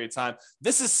specific period of time,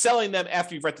 this is selling them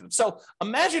after you've rented them. So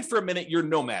imagine for a minute you're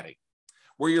nomading,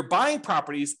 where you're buying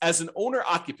properties as an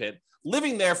owner-occupant,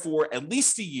 living there for at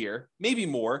least a year, maybe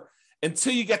more,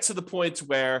 until you get to the point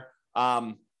where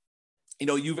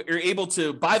you're able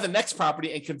to buy the next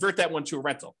property and convert that one to a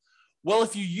rental. Well,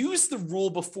 if you use the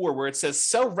rule before where it says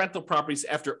sell rental properties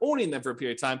after owning them for a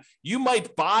period of time, you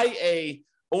might buy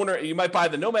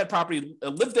the nomad property,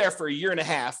 live there for a year and a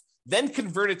half, then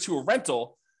convert it to a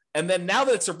rental. And then now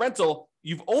that it's a rental,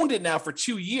 you've owned it now for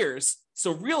 2 years.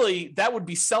 So really, that would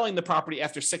be selling the property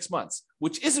after 6 months,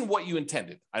 which isn't what you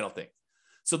intended, I don't think.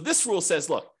 So this rule says,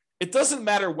 look, it doesn't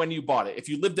matter when you bought it. If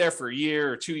you lived there for a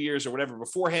year or 2 years or whatever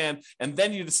beforehand, and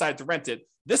then you decide to rent it,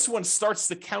 this one starts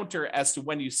to counter as to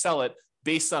when you sell it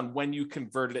based on when you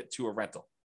converted it to a rental.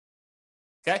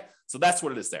 Okay, so that's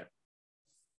what it is there.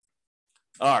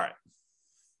 All right.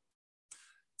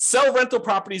 Sell rental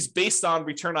properties based on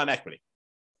return on equity.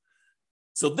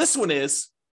 So this one is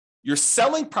you're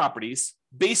selling properties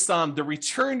based on the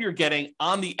return you're getting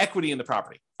on the equity in the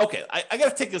property. Okay, I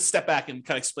got to take a step back and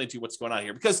kind of explain to you what's going on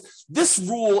here, because this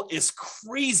rule is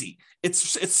crazy.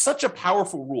 It's such a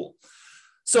powerful rule.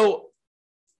 So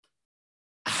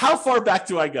how far back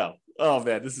do I go? Oh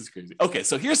man, this is crazy. Okay,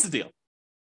 so here's the deal.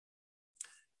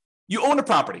 You own a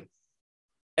property,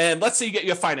 and let's say you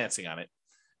have financing on it,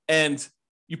 and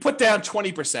you put down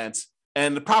 20%,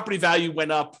 and the property value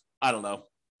went up,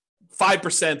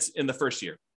 5% in the first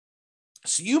year.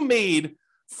 So you made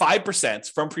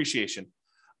 5% from appreciation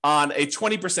on a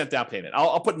 20% down payment.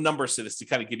 I'll put numbers to this to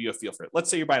kind of give you a feel for it. Let's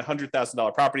say you're buying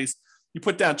 $100,000 properties. You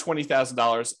put down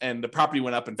 $20,000 and the property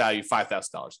went up in value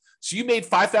 $5,000. So you made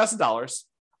 $5,000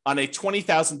 on a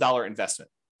 $20,000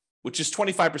 investment, which is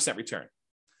 25% return.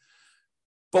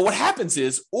 But what happens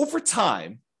is over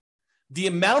time, the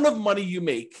amount of money you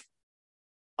make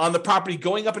on the property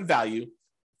going up in value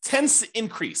tends to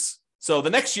increase. So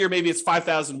the next year, maybe it's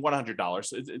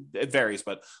 $5,100. It varies,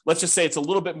 but let's just say it's a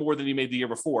little bit more than you made the year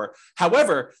before.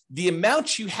 However, the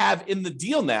amount you have in the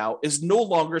deal now is no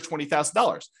longer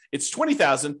 $20,000. It's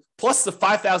 $20,000 plus the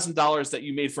 $5,000 that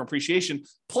you made from appreciation,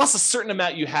 plus a certain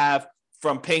amount you have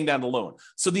from paying down the loan.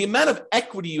 So the amount of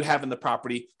equity you have in the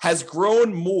property has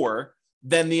grown more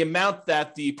than the amount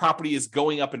that the property is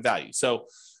going up in value. So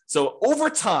over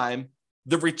time,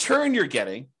 the return you're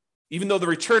getting, even though the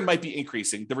return might be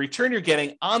increasing, the return you're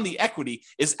getting on the equity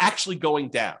is actually going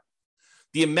down.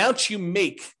 The amount you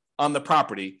make on the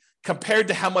property compared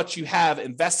to how much you have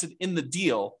invested in the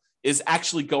deal is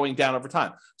actually going down over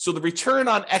time. So the return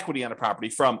on equity on a property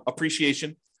from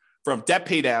appreciation, from debt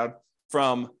pay down,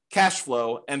 from cash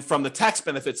flow and from the tax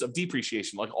benefits of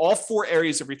depreciation. Like all four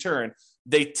areas of return,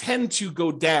 they tend to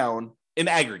go down in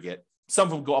aggregate. Some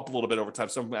of them go up a little bit over time.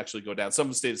 Some of them actually go down. Some of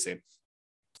them stay the same.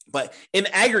 But in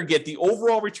aggregate, the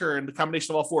overall return, the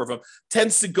combination of all four of them,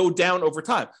 tends to go down over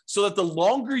time. So that the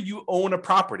longer you own a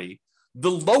property,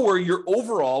 the lower your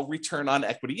overall return on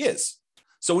equity is.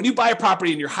 So when you buy a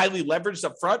property and you're highly leveraged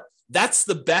up front, that's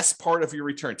the best part of your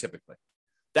return typically.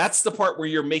 That's the part where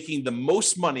you're making the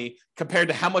most money compared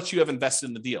to how much you have invested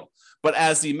in the deal. But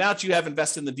as the amount you have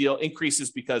invested in the deal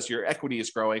increases because your equity is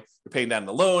growing, you're paying down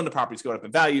the loan, the property's going up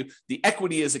in value, the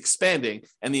equity is expanding,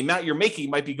 and the amount you're making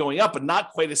might be going up, but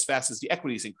not quite as fast as the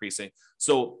equity is increasing.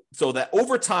 So that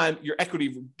over time, your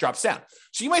equity drops down.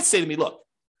 So you might say to me, look,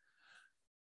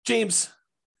 James,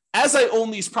 as I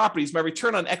own these properties, my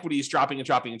return on equity is dropping and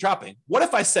dropping and dropping. What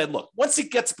if I said, look, once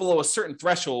it gets below a certain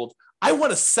threshold, I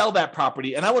want to sell that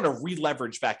property and I want to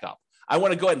re-leverage back up. I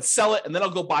want to go ahead and sell it, and then I'll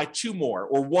go buy two more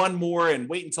or one more and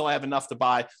wait until I have enough to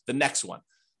buy the next one.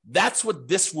 That's what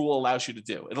this rule allows you to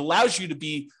do. It allows you to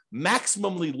be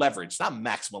maximally leveraged, not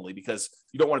maximally because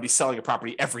you don't want to be selling a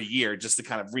property every year just to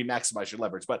kind of re-maximize your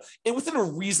leverage, but within a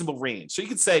reasonable range. So you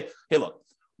can say, hey, look,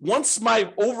 once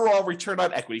my overall return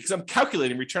on equity, because I'm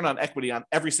calculating return on equity on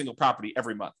every single property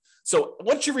every month. So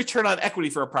once your return on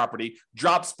equity for a property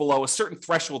drops below a certain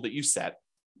threshold that you set,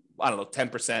 I don't know,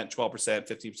 10%, 12%,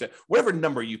 15%, whatever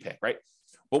number you pick, right?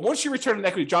 But once your return on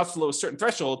equity drops below a certain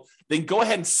threshold, then go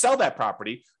ahead and sell that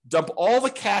property, dump all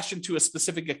the cash into a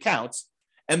specific account,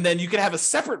 and then you can have a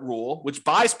separate rule which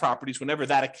buys properties whenever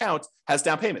that account has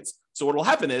down payments. So what will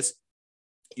happen is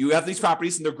you have these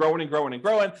properties and they're growing and growing and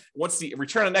growing. Once the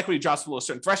return on equity drops below a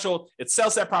certain threshold, it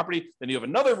sells that property. Then you have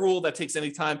another rule that takes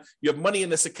any time. You have money in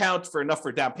this account for enough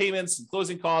for down payments and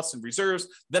closing costs and reserves.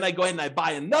 Then I go ahead and I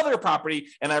buy another property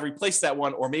and I replace that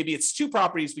one, or maybe it's two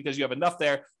properties because you have enough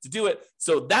there to do it.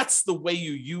 So that's the way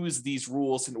you use these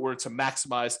rules in order to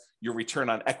maximize your return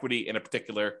on equity in a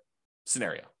particular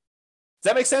scenario. Does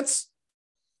that make sense?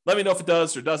 Let me know if it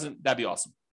does or doesn't. That'd be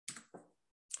awesome.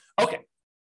 Okay.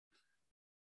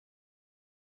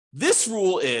 This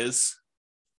rule is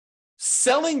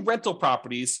selling rental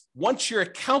properties once your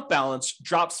account balance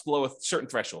drops below a certain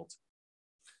threshold.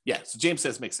 Yeah, so James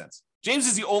says makes sense. James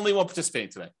is the only one participating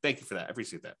today. Thank you for that. I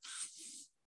appreciate that.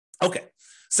 Okay,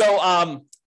 so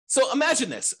imagine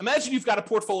this. Imagine you've got a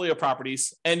portfolio of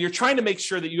properties and you're trying to make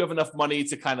sure that you have enough money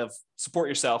to kind of support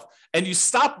yourself, and you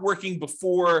stop working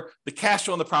before the cash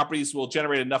flow on the properties will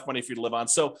generate enough money for you to live on.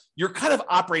 So you're kind of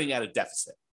operating at a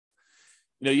deficit.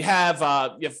 You have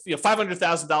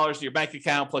 $500,000 in your bank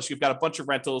account, plus you've got a bunch of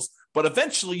rentals, but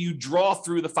eventually you draw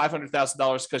through the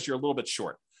 $500,000 because you're a little bit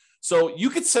short. So you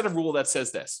could set a rule that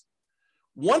says this: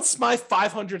 once my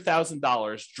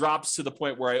 $500,000 drops to the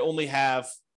point where I only have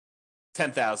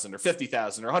 $10,000 or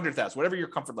 $50,000 or $100,000, whatever your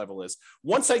comfort level is,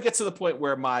 once I get to the point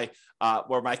where my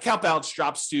account balance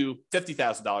drops to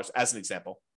 $50,000, as an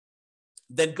example,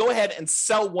 then go ahead and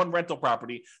sell one rental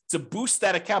property to boost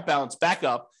that account balance back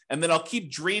up. And then I'll keep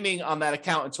draining on that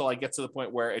account until I get to the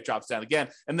point where it drops down again,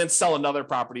 and then sell another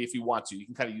property if you want to. You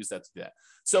can kind of use that to do that.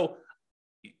 So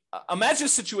imagine a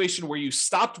situation where you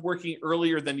stopped working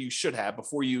earlier than you should have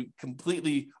before you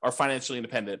completely are financially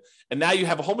independent. And now you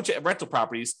have a whole bunch of rental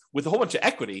properties with a whole bunch of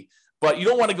equity, but you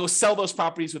don't want to go sell those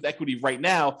properties with equity right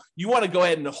now. You want to go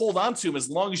ahead and hold on to them as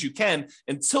long as you can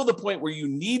until the point where you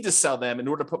need to sell them in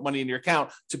order to put money in your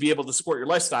account to be able to support your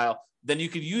lifestyle. Then you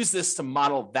could use this to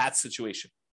model that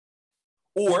situation.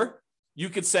 Or you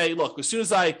could say, look, as soon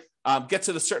as I get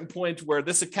to the certain point where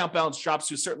this account balance drops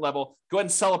to a certain level, go ahead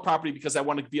and sell a property because I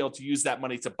want to be able to use that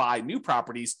money to buy new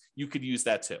properties. You could use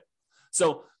that too.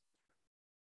 So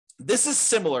this is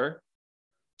similar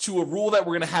to a rule that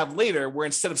we're going to have later, where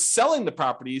instead of selling the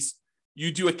properties,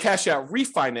 you do a cash out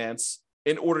refinance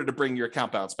in order to bring your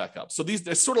account balance back up. So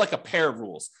they're sort of like a pair of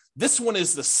rules. This one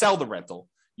is the sell the rental.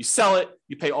 You sell it,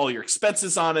 you pay all your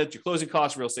expenses on it, your closing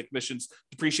costs, real estate commissions,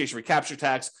 depreciation, recapture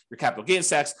tax, your capital gains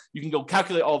tax. You can go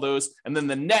calculate all those, and then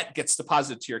the net gets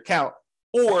deposited to your account.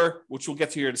 Or, which we'll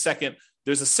get to here in a second,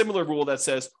 there's a similar rule that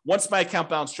says, once my account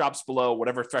balance drops below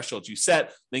whatever threshold you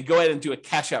set, then go ahead and do a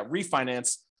cash out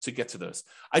refinance to get to those.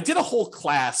 I did a whole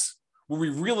class where we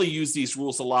really use these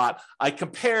rules a lot. I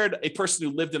compared a person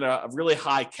who lived in a really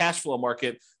high cash flow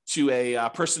market to a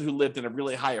person who lived in a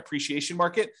really high appreciation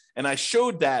market. And I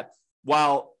showed that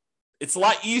while it's a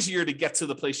lot easier to get to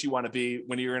the place you want to be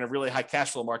when you're in a really high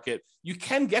cash flow market, you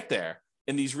can get there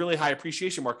in these really high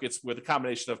appreciation markets with a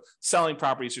combination of selling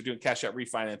properties or doing cash out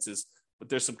refinances. But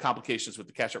there's some complications with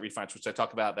the cash out refinance, which I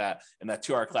talk about that in that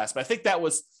 2-hour class. But I think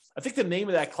the name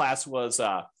of that class was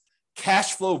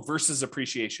cash flow versus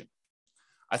appreciation.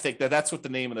 I think that's what the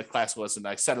name of the class was. And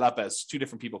I set it up as two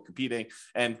different people competing,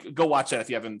 and go watch that if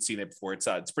you haven't seen it before.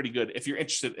 It's pretty good if you're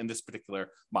interested in this particular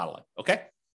modeling. Okay.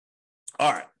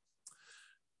 All right.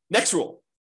 Next rule: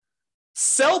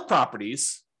 sell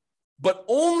properties, but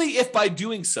only if by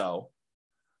doing so,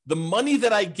 the money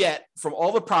that I get from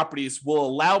all the properties will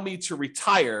allow me to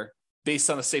retire based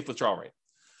on a safe withdrawal rate.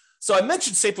 So I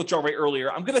mentioned safe withdrawal rate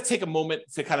earlier. I'm going to take a moment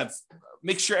to kind of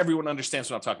make sure everyone understands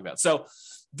what I'm talking about. So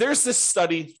there's this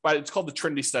study, it's called the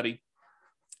Trinity study.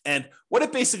 And what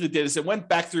it basically did is it went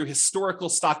back through historical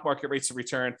stock market rates of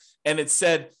return. And it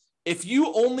said, if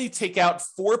you only take out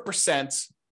 4%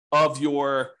 of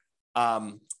your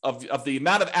of the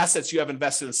amount of assets you have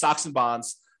invested in stocks and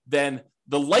bonds, then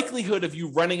the likelihood of you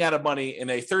running out of money in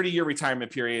a 30-year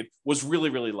retirement period was really,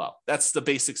 really low. That's the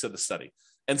basics of the study.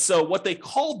 And so what they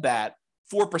called that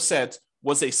 4%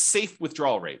 was a safe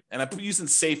withdrawal rate. And I'm using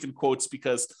safe in quotes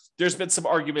because there's been some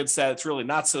arguments that it's really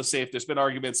not so safe. There's been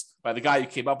arguments by the guy who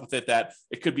came up with it that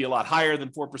it could be a lot higher than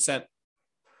 4%.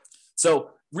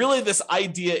 So really this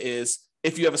idea is,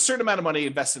 if you have a certain amount of money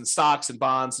invested in stocks and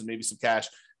bonds and maybe some cash,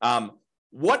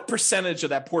 what percentage of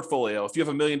that portfolio, if you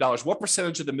have $1 million, what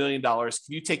percentage of the $1 million can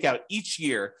you take out each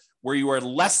year where you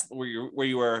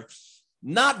are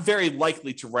not very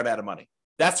likely to run out of money?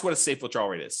 That's what a safe withdrawal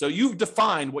rate is. So you've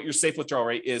defined what your safe withdrawal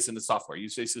rate is in the software. You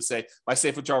basically say, my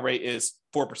safe withdrawal rate is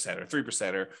 4% or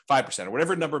 3% or 5% or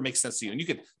whatever number makes sense to you. And you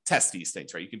can test these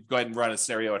things, right? You can go ahead and run a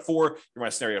scenario at 4, you run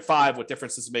a scenario at 5. What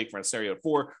difference does it make? Run a scenario at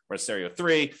 4, run a scenario at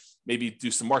 3, maybe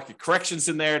do some market corrections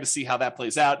in there to see how that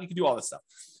plays out. You can do all this stuff.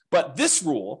 But this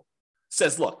rule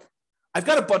says, look, I've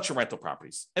got a bunch of rental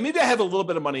properties, and maybe I have a little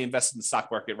bit of money invested in the stock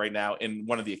market right now in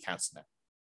one of the accounts in there.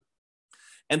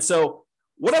 And so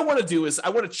what I want to do is I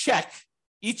want to check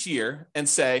each year and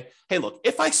say, hey, look,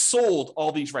 if I sold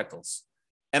all these rentals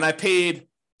and I paid,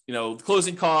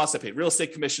 closing costs, I paid real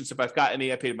estate commissions if I've got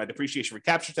any, I paid my depreciation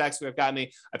recapture tax if I've got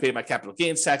any, I paid my capital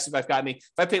gains tax if I've got any.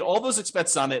 If I paid all those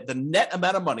expenses on it, the net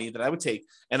amount of money that I would take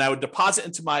and I would deposit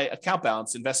into my account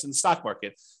balance, invest in the stock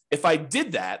market. If I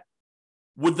did that,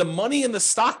 would the money in the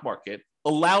stock market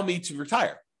allow me to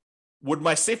retire? Would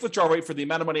my safe withdrawal rate for the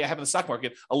amount of money I have in the stock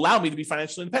market allow me to be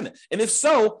financially independent? And if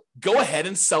so, go ahead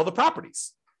and sell the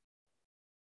properties.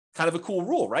 Kind of a cool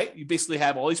rule, right? You basically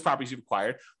have all these properties you've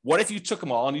acquired. What if you took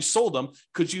them all and you sold them?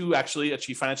 Could you actually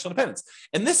achieve financial independence?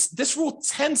 And this rule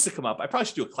tends to come up. I probably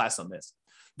should do a class on this.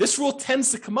 This rule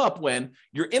tends to come up when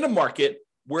you're in a market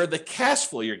where the cash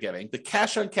flow you're getting, the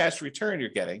cash on cash return you're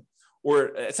getting, or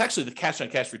it's actually the cash on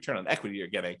cash return on equity you're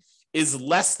getting, is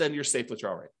less than your safe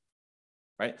withdrawal rate.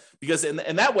 Right? Because in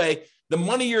that way, the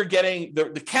money you're getting,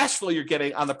 the cash flow you're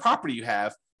getting on the property you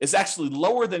have is actually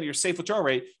lower than your safe withdrawal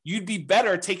rate. You'd be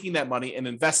better taking that money and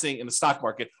investing in the stock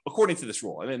market according to this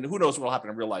rule. And then who knows what will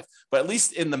happen in real life. But at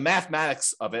least in the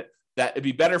mathematics of it, that it'd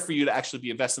be better for you to actually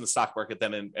be investing in the stock market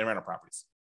than in rental properties,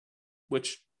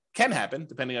 which can happen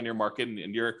depending on your market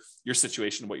and your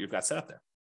situation, what you've got set up there.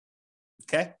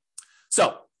 Okay?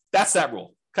 So that's that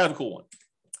rule. Kind of a cool one.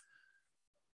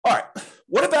 All right.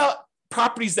 What about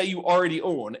properties that you already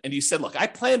own? And you said, look, I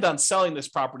planned on selling this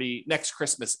property next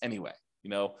Christmas anyway.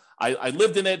 I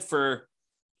lived in it for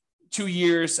 2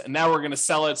 years and now we're going to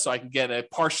sell it so I can get a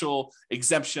partial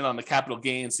exemption on the capital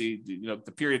gains.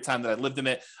 The period of time that I lived in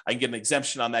it, I can get an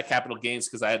exemption on that capital gains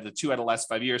because I had the 2 out of the last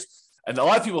 5 years. And a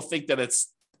lot of people think that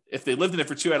if they lived in it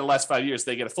for 2 out of the last 5 years,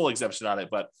 they get a full exemption on it.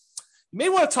 But you may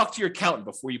want to talk to your accountant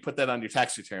before you put that on your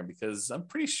tax return, because I'm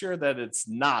pretty sure that it's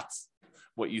not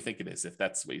what you think it is, if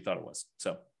that's what you thought it was.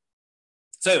 So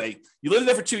anyway, you lived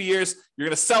there for 2 years. You're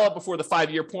going to sell it before the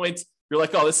 5-year point. You're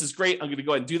like, oh, this is great. I'm going to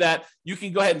go ahead and do that. You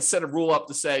can go ahead and set a rule up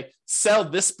to say, sell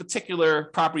this particular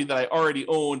property that I already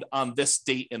owned on this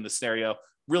date in the scenario.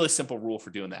 Really simple rule for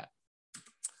doing that.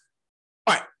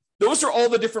 All right. Those are all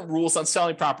the different rules on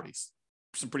selling properties.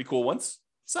 Some pretty cool ones.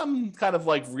 Some kind of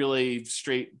like really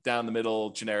straight down the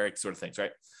middle, generic sort of things,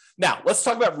 right? Now, let's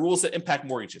talk about rules that impact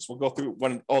mortgages. We'll go through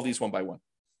all these one by one.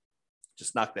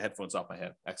 Just knocked the headphones off my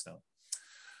head accidentally.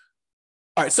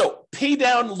 All right, so pay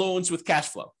down loans with cash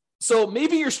flow. So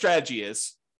maybe your strategy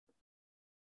is,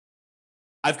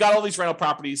 I've got all these rental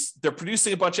properties. They're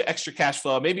producing a bunch of extra cash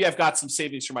flow. Maybe I've got some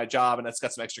savings from my job and that's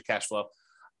got some extra cash flow.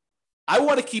 I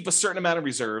want to keep a certain amount of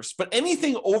reserves, but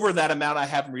anything over that amount I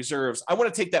have in reserves, I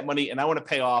want to take that money and I want to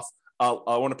pay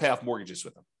off mortgages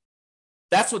with them.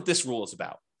 That's what this rule is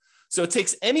about. So it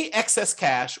takes any excess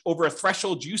cash over a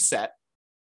threshold you set,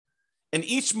 and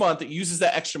each month it uses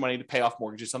that extra money to pay off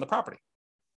mortgages on the property.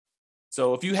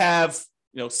 So if you have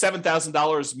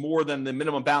 $7,000 more than the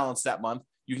minimum balance that month,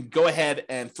 you can go ahead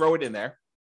and throw it in there.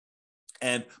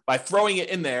 And by throwing it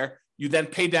in there, you then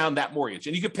pay down that mortgage.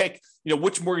 And you can pick,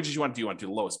 which mortgages you want to do. You want to do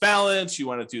the lowest balance, you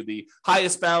want to do the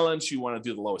highest balance, you want to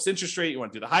do the lowest interest rate, you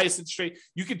want to do the highest interest rate.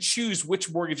 You can choose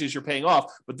which mortgages you're paying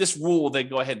off, but this rule will then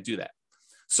go ahead and do that.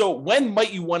 So when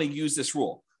might you want to use this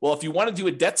rule? Well, if you want to do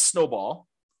a debt snowball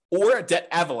or a debt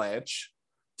avalanche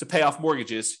to pay off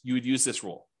mortgages, you would use this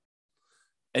rule.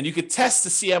 And you could test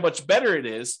to see how much better it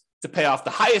is to pay off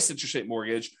the highest interest rate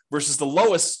mortgage versus the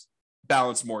lowest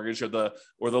balance mortgage or the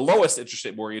lowest interest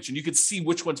rate mortgage. And you could see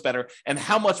which one's better and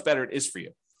how much better it is for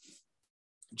you.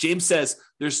 James says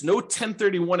there's no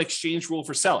 1031 exchange rule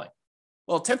for selling.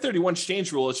 Well, 1031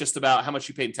 exchange rule is just about how much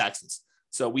you pay in taxes.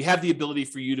 So we have the ability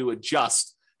for you to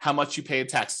adjust how much you pay in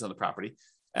taxes on the property.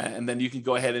 And then you can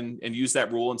go ahead and use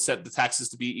that rule and set the taxes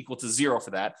to be equal to 0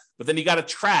 for that. But then you got to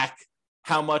track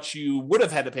how much you would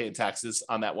have had to pay in taxes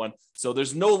on that one. So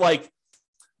there's no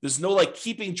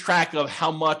keeping track of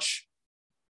how much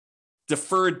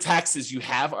deferred taxes you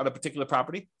have on a particular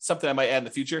property, something I might add in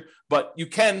the future, but you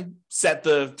can set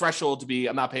the threshold to be,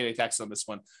 I'm not paying any taxes on this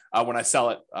one when I sell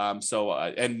it.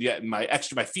 And yet my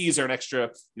fees are an extra,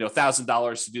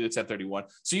 $1,000 to do the 1031.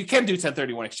 So you can do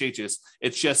 1031 exchanges.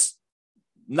 It's just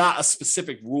not a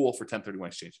specific rule for 1031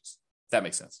 exchanges. If that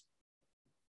makes sense.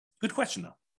 Good question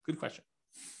though. Good question.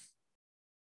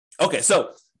 Okay.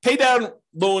 So pay down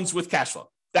loans with cash flow.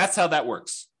 That's how that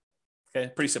works. Okay.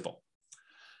 Pretty simple.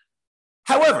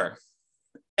 However,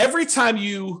 every time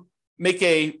you make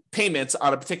a payment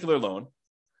on a particular loan,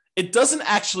 it doesn't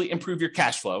actually improve your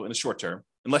cash flow in the short term,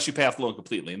 unless you pay off the loan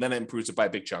completely, and then it improves it by a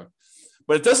big chunk.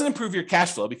 But it doesn't improve your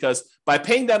cash flow because by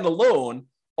paying down the loan,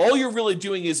 all you're really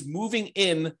doing is moving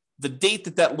in the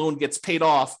date that loan gets paid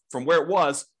off from where it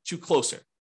was to closer.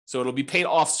 So it'll be paid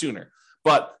off sooner.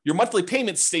 But your monthly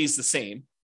payment stays the same.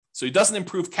 So it doesn't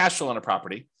improve cash flow on a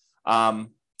property.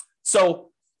 So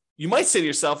you might say to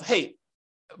yourself, hey,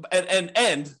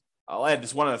 and I'll add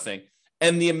this one other thing.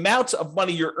 And the amount of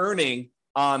money you're earning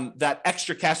on that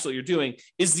extra cash flow you're doing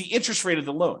is the interest rate of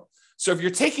the loan. So if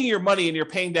you're taking your money and you're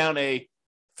paying down a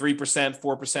 3%, 4%,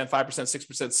 5%,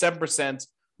 6%, 7%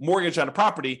 mortgage on a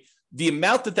property, the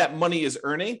amount that money is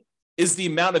earning is the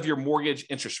amount of your mortgage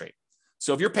interest rate.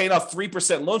 So if you're paying off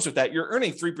 3% loans with that, you're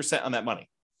earning 3% on that money.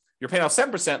 You're paying off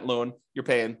 7% loan, you're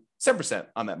paying 7%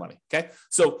 on that money. Okay.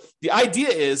 So the idea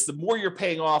is the more you're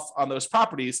paying off on those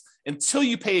properties until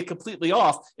you pay it completely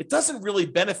off, it doesn't really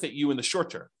benefit you in the short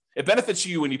term. It benefits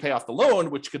you when you pay off the loan,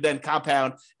 which could then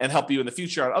compound and help you in the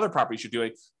future on other properties you're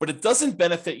doing, but it doesn't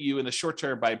benefit you in the short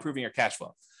term by improving your cash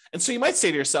flow. And so you might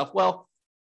say to yourself, well,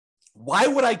 why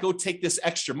would I go take this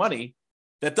extra money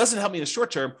that doesn't help me in the short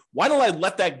term? Why don't I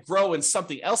let that grow in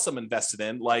something else I'm invested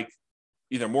in, like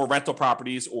either more rental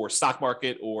properties or stock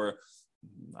market or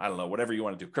I don't know, whatever you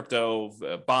want to do, crypto,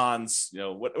 bonds,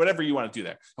 whatever you want to do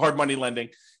there, hard money lending.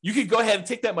 You could go ahead and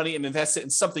take that money and invest it in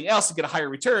something else and get a higher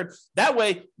return. That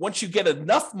way, once you get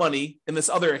enough money in this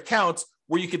other account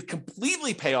where you could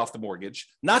completely pay off the mortgage,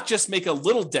 not just make a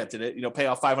little dent in it, pay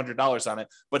off $500 on it,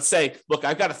 but say, look,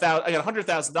 I got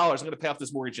 $100,000. I'm going to pay off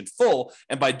this mortgage in full.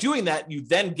 And by doing that, you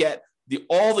then get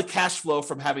all the cash flow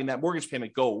from having that mortgage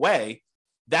payment go away.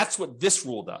 That's what this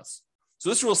rule does. So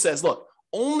this rule says, look,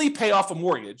 only pay off a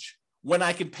mortgage when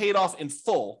I can pay it off in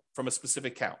full from a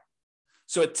specific account.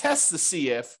 So it tests to see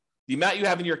if the amount you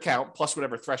have in your account plus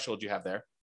whatever threshold you have there.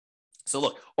 So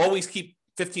look, always keep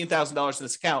 $15,000 in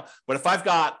this account. But if I've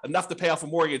got enough to pay off a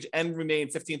mortgage and remain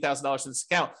 $15,000 in this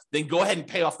account, then go ahead and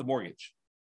pay off the mortgage.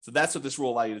 So that's what this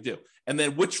rule allows you to do. And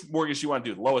then which mortgage you want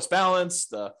to do, the lowest balance,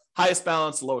 the highest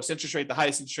balance, the lowest interest rate, the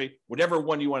highest interest rate, whatever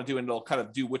one you want to do, and it'll kind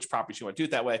of do which properties you want to do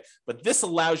it that way. But this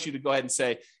allows you to go ahead and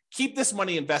say, keep this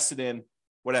money invested in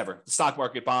whatever, the stock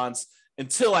market, bonds,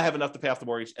 until I have enough to pay off the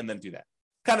mortgage, and then do that.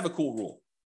 Kind of a cool rule.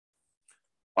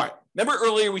 All right. Remember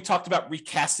earlier we talked about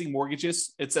recasting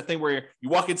mortgages? It's that thing where you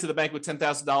walk into the bank with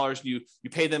 $10,000, you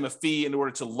pay them a fee in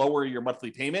order to lower your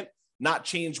monthly payment, not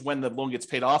change when the loan gets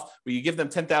paid off, but you give them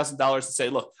 $10,000 and say,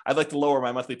 look, I'd like to lower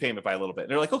my monthly payment by a little bit.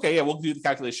 And they're like, okay, yeah, we'll do the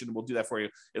calculation and we'll do that for you.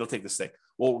 It'll take this thing.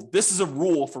 Well, this is a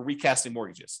rule for recasting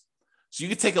mortgages. So you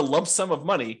could take a lump sum of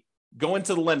money, go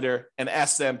into the lender and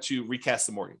ask them to recast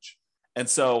the mortgage. And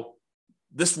so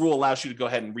this rule allows you to go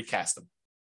ahead and recast them.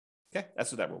 Okay,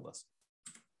 that's what that rule does.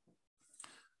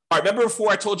 All right, remember before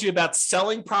I told you about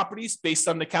selling properties based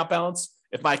on the account balance?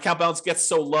 If my account balance gets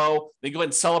so low, then go ahead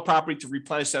and sell a property to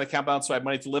replenish that account balance so I have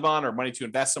money to live on or money to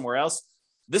invest somewhere else.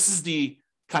 This is the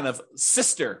kind of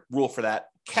sister rule for that,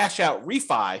 cash out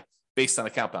refi based on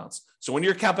account balance. So when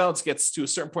your account balance gets to a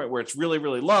certain point where it's really,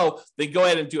 really low, then go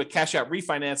ahead and do a cash out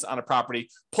refinance on a property,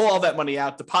 pull all that money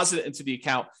out, deposit it into the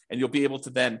account, and you'll be able to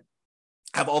then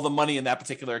have all the money in that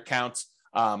particular account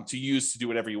to use to do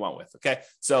whatever you want with. Okay.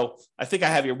 So I think I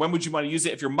have here, when would you want to use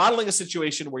it? If you're modeling a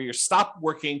situation where you're stopped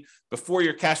working before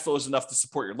your cash flow is enough to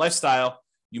support your lifestyle,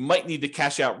 you might need to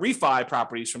cash out refi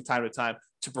properties from time to time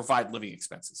to provide living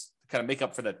expenses to kind of make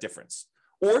up for that difference.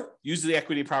 Or use the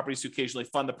equity properties to occasionally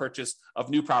fund the purchase of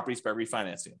new properties by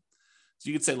refinancing. So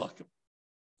you could say, look,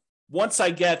 once I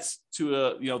get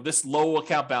to this low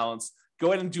account balance,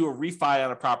 go ahead and do a refi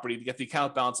on a property to get the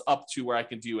account balance up to where I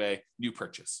can do a new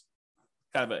purchase.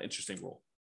 Kind of an interesting rule.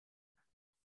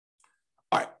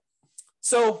 All right.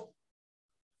 So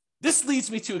this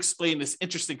leads me to explain this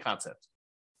interesting concept.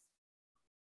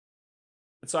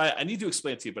 And so I need to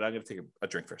explain it to you, but I'm going to take a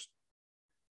drink first.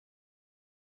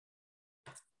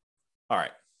 All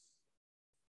right.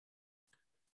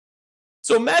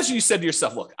 So imagine you said to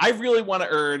yourself, look, I really want to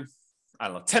earn, I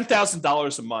don't know,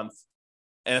 $10,000 a month.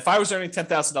 And if I was earning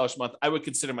 $10,000 a month, I would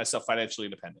consider myself financially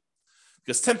independent.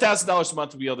 Because $10,000 a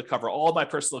month would be able to cover all my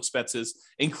personal expenses,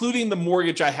 including the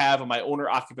mortgage I have on my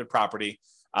owner-occupant property,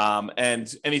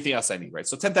 and anything else I need, right?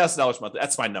 So $10,000 a month,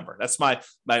 that's my number. That's my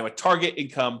target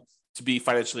income to be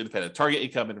financially independent, target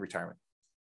income in retirement.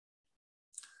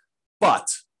 But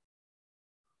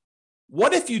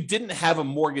what if you didn't have a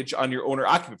mortgage on your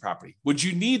owner-occupant property? Would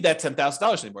you need that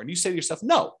 $10,000 anymore? And you say to yourself,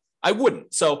 no, I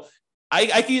wouldn't. So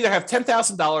I can either have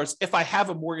 $10,000 if I have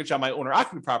a mortgage on my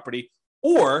owner-occupant property,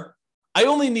 or I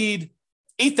only need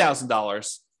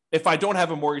 $8,000 if I don't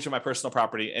have a mortgage on my personal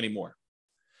property anymore.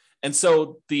 And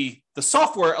so the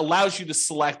software allows you to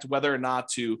select whether or not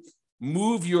to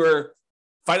move your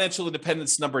financial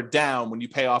independence number down when you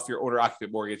pay off your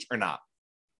owner-occupant mortgage or not.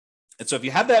 And so if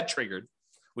you have that triggered,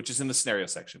 which is in the scenario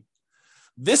section,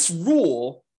 this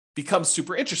rule becomes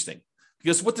super interesting,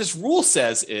 because what this rule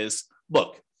says is,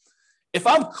 look, if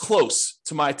I'm close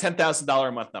to my $10,000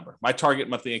 a month number, my target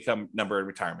monthly income number in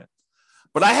retirement,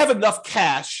 but I have enough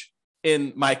cash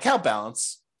in my account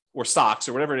balance or stocks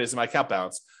or whatever it is in my account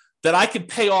balance that I could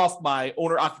pay off my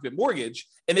owner-occupant mortgage,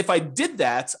 and if I did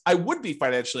that, I would be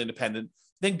financially independent,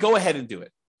 then go ahead and do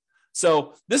it.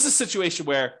 So this is a situation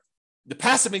where the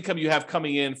passive income you have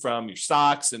coming in from your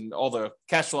stocks and all the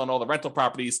cash flow on all the rental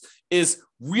properties is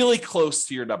really close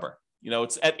to your number.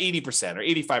 It's at 80% or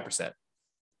 85%.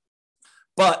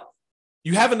 But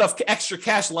you have enough extra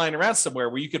cash lying around somewhere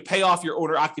where you could pay off your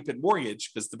owner-occupant mortgage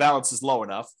because the balance is low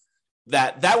enough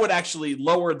that would actually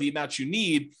lower the amount you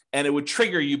need, and it would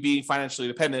trigger you being financially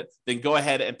independent. Then go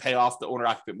ahead and pay off the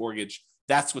owner-occupant mortgage.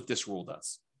 That's what this rule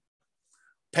does.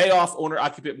 Pay off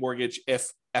owner-occupant mortgage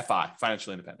if FI,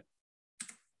 financially independent.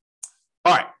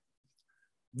 All right.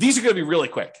 These are going to be really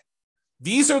quick.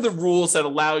 These are the rules that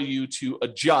allow you to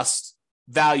adjust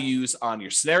values on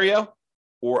your scenario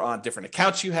or on different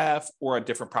accounts you have or on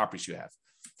different properties you have.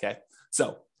 Okay.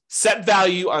 So set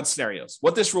value on scenarios.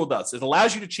 What this rule does, it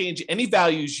allows you to change any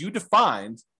values you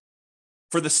defined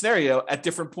for the scenario at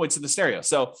different points in the scenario.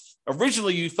 So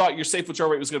originally you thought your safe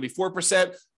withdrawal rate was going to be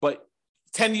 4%, but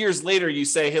 10 years later you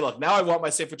say, hey, look, now I want my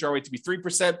safe withdrawal rate to be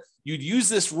 3%. You'd use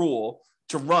this rule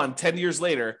to run 10 years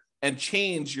later and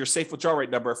change your safe withdrawal rate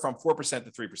number from 4%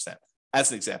 to 3%,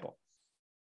 as an example.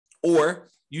 Or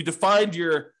you defined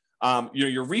your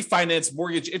refinance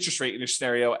mortgage interest rate in your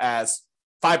scenario as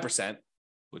 5%,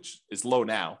 which is low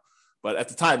now, but at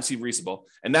the time seemed reasonable.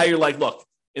 And now you're like, look,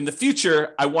 in the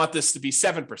future, I want this to be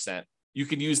 7%. You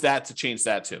can use that to change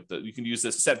that too. You can use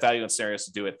this set value on scenarios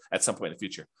to do it at some point in the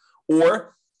future.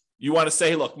 Or you want to say,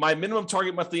 hey, look, my minimum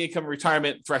target monthly income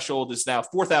retirement threshold is now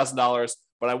 $4,000,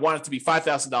 but I want it to be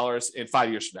 $5,000 in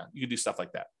 5 years from now. You can do stuff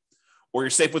like that. Or your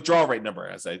safe withdrawal rate number,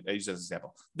 as I use as an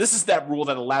example. This is that rule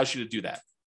that allows you to do that.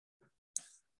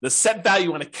 The set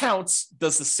value on accounts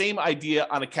does the same idea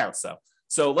on accounts, though.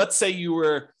 So let's say you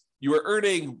were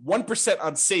earning 1%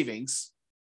 on savings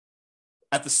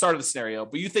at the start of the scenario,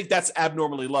 but you think that's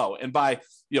abnormally low. And by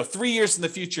 3 years in the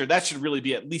future, that should really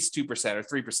be at least 2% or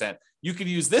 3%. You could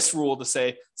use this rule to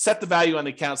say, set the value on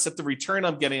the account, set the return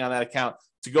I'm getting on that account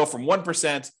to go from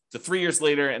 1% to 3 years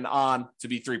later and on to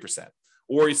be 3%.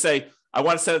 Or you say, I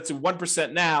want to set it to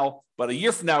 1% now, but a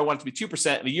year from now, I want it to be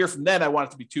 2%. And a year from then, I want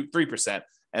it to be 3%.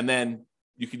 And then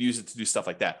you could use it to do stuff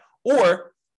like that.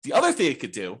 Or the other thing it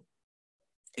could do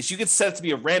is you could set it to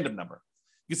be a random number.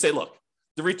 You could say, look,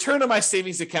 the return on my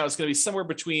savings account is going to be somewhere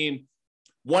between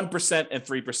 1% and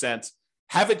 3%.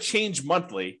 Have it change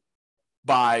monthly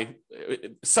by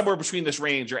somewhere between this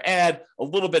range, or add a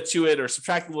little bit to it or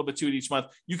subtract a little bit to it each month.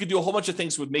 You could do a whole bunch of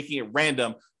things with making it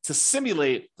random to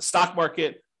simulate the stock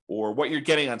market or what you're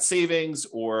getting on savings,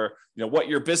 or what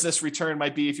your business return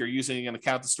might be if you're using an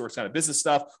account to store kind of business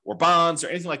stuff or bonds or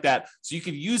anything like that. So you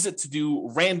can use it to do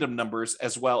random numbers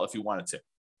as well if you wanted to.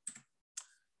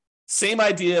 Same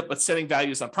idea, but setting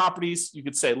values on properties. You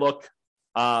could say, look,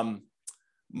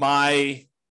 my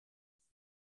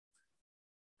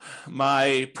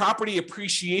property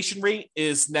appreciation rate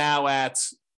is now at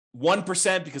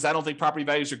 1% because I don't think property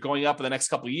values are going up in the next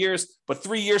couple of years. But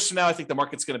 3 years from now, I think the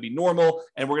market's going to be normal,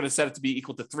 and we're going to set it to be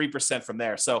equal to 3% from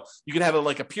there. So you can have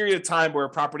a period of time where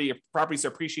properties are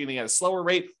appreciating at a slower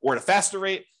rate or at a faster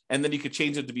rate, and then you could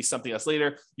change it to be something else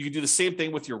later. You could do the same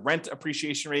thing with your rent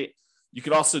appreciation rate. You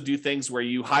could also do things where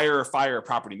you hire or fire a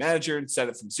property manager and set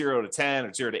it from 0 to 10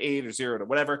 or 0 to 8 or 0 to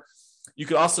whatever. You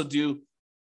could also do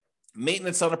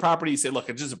maintenance on a property. You say, look,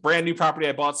 it's just a brand new property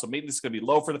I bought, so maintenance is going to be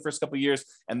low for the first couple of years,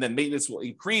 and then maintenance will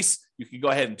increase. You can go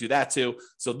ahead and do that too.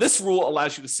 So this rule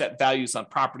allows you to set values on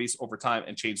properties over time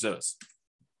and change those.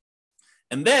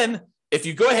 And then if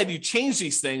you go ahead and you change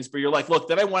these things, but you're like, look,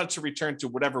 then I want it to return to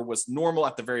whatever was normal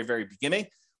at the very, very beginning,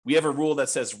 we have a rule that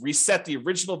says reset the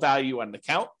original value on an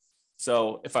account.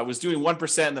 So if I was doing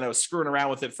 1% and then I was screwing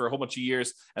around with it for a whole bunch of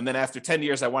years, and then after 10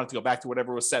 years, I wanted to go back to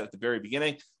whatever was set at the very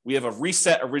beginning, we have a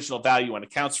reset original value on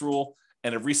accounts rule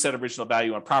and a reset original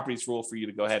value on properties rule for you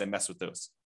to go ahead and mess with those.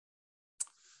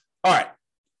 All right.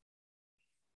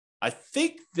 I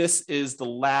think this is the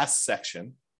last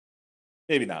section.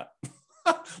 Maybe not.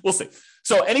 We'll see.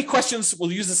 So any questions?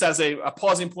 We'll use this as a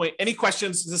pausing point. Any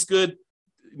questions? Is this good?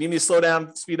 You need me to slow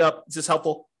down, speed up? Is this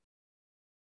helpful?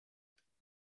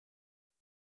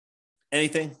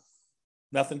 Anything?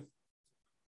 Nothing?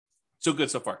 So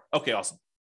good so far. Okay, awesome.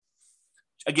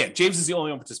 Again, James is the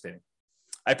only one participating.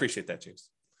 I appreciate that, James.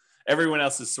 Everyone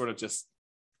else is sort of just,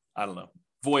 I don't know,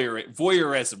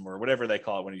 voyeurism or whatever they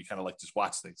call it when you kind of just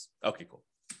watch things. Okay, cool.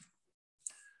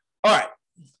 All right.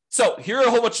 So here are a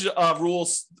whole bunch of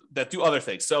rules that do other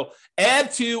things. So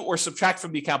add to or subtract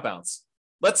from the account balance.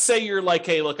 Let's say you're like,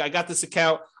 hey, look, I got this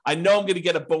account. I know I'm going to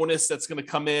get a bonus that's going to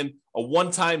come in, a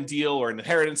one-time deal or an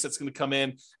inheritance that's going to come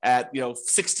in at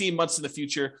 16 months in the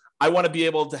future. I want to be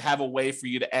able to have a way for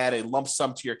you to add a lump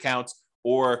sum to your account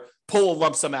or pull a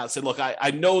lump sum out and say, look,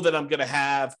 I know that I'm going to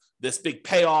have this big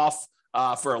payoff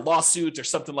for a lawsuit or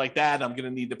something like that. I'm going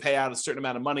to need to pay out a certain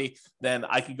amount of money. Then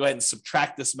I can go ahead and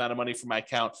subtract this amount of money from my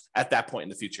account at that point in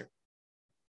the future.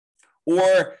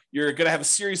 Or you're going to have a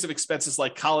series of expenses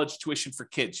like college tuition for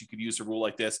kids. You could use a rule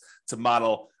like this to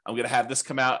model, I'm going to have this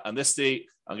come out on this date.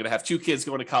 I'm going to have 2 kids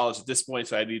going to college at this point,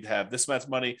 so I need to have this much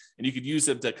money. And you could use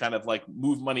them to kind of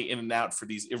move money in and out for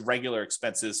these irregular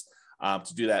expenses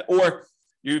to do that. Or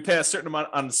you pay a certain amount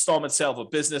on installment sale of a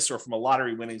business or from a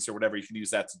lottery winnings or whatever. You can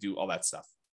use that to do all that stuff.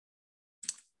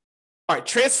 All right,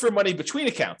 transfer money between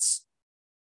accounts.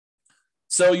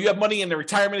 So you have money in the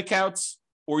retirement accounts,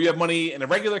 or you have money in a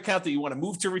regular account that you want to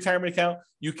move to a retirement account.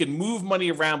 You can move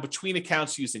money around between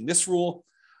accounts using this rule.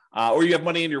 Or you have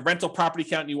money in your rental property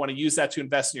account and you want to use that to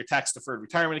invest in your tax-deferred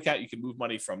retirement account. You can move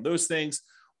money from those things.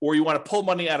 Or you want to pull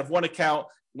money out of one account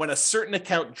when a certain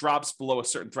account drops below a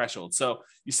certain threshold. So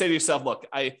you say to yourself, look,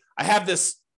 I have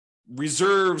this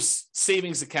reserves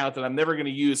savings account that I'm never going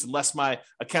to use unless my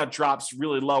account drops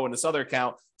really low in this other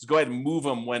account. Just go ahead and move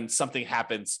them when something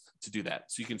happens to do that.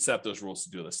 So you can set up those rules to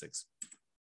do those things.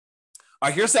 All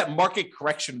right, here's that market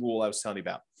correction rule I was telling you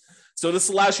about. So this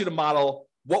allows you to model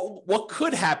what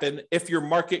could happen if your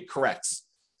market corrects.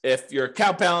 If your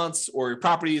account balance or your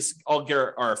properties all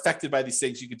are affected by these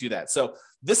things, you could do that. So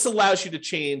this allows you to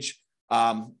change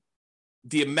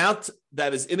the amount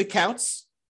that is in accounts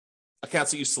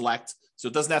that you select. So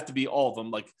it doesn't have to be all of them.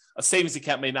 Like a savings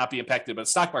account may not be affected, but a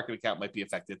stock market account might be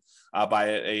affected by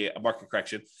a market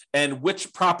correction. And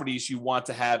which properties you want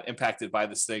to have impacted by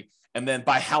this thing, and then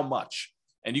by how much.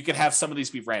 And you can have some of these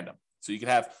be random. So you can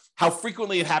have how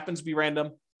frequently it happens be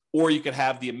random, or you can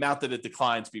have the amount that it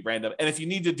declines be random. And if you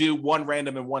need to do one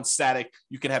random and one static,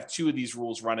 you can have 2 of these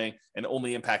rules running and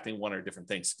only impacting one or different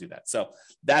things to do that. So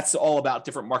that's all about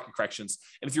different market corrections.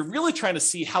 And if you're really trying to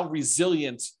see how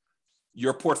resilient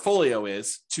your portfolio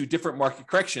is to different market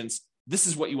corrections, this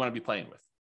is what you want to be playing with.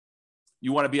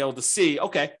 You want to be able to see,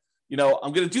 okay, I'm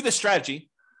going to do this strategy.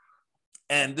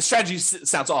 And the strategy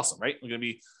sounds awesome, right? I'm going to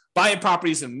be buying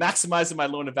properties and maximizing my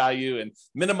loan to value and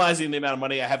minimizing the amount of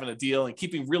money I have in a deal and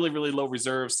keeping really, really low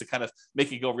reserves to kind of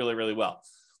make it go really, really well.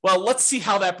 Well, let's see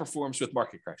how that performs with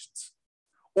market corrections.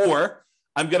 Or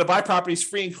I'm going to buy properties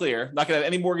free and clear, not going to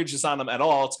have any mortgages on them at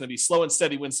all. It's going to be slow and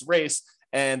steady wins the race.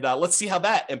 And let's see how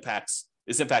that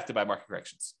is impacted by market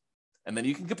corrections. And then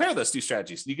you can compare those 2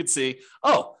 strategies. You can see,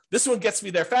 oh, this one gets me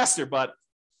there faster, but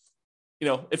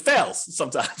it fails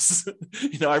sometimes.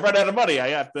 I run out of money. I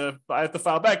have to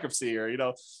file bankruptcy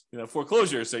or,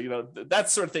 foreclosure. So,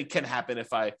 that sort of thing can happen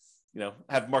if I,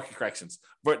 have market corrections.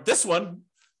 But this one,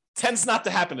 tends not to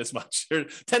happen as much, or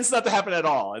tends not to happen at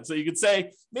all. And so you could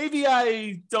say, maybe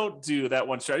I don't do that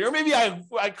one strategy, or maybe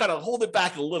I kind of hold it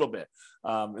back a little bit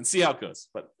and see how it goes.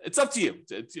 But it's up to you.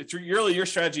 It's really your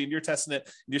strategy, and you're testing it,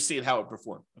 and you're seeing how it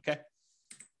performs. Okay.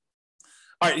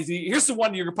 All right, here's the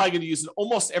one you're probably going to use in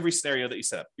almost every scenario that you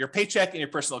set up: your paycheck and your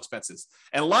personal expenses.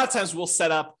 And a lot of times we'll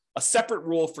set up a separate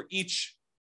rule for each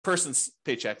person's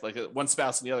paycheck, like one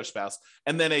spouse and the other spouse,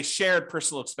 and then a shared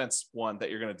personal expense one that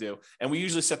you're going to do. And we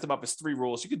usually set them up as 3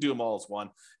 rules. You could do them all as one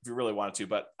if you really wanted to,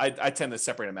 but I tend to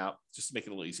separate them out just to make it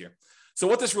a little easier. So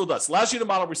what this rule does, allows you to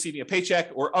model receiving a paycheck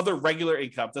or other regular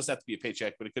income. It doesn't have to be a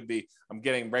paycheck, but it could be, I'm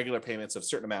getting regular payments of a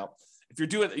certain amount. If you're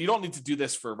doing, you don't need to do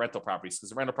this for rental properties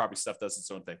because the rental property stuff does its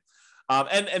own thing.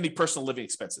 And the personal living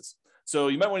expenses. So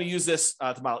you might want to use this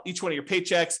to model each one of your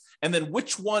paychecks, and then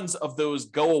which ones of those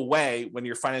go away when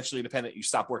you're financially independent, you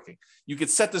stop working. You could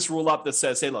set this rule up that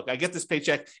says, hey, look, I get this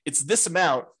paycheck, it's this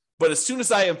amount, but as soon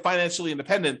as I am financially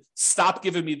independent, stop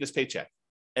giving me this paycheck.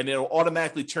 And it'll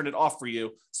automatically turn it off for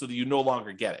you so that you no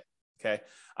longer get it, okay?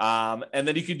 And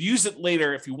then you could use it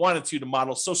later if you wanted to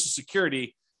model Social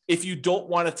Security if you don't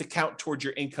want it to count towards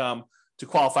your income to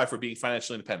qualify for being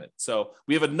financially independent. So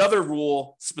we have another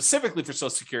rule specifically for Social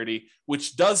Security,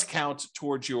 which does count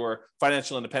towards your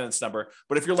financial independence number.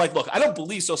 But if you're like, look, I don't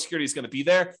believe Social Security is going to be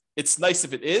there, it's nice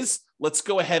if it is. Let's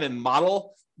go ahead and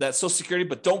model that Social Security,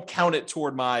 but don't count it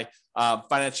toward my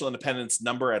financial independence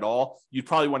number at all. You'd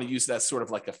probably want to use that sort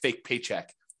of like a fake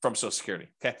paycheck from Social Security.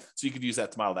 Okay. So you could use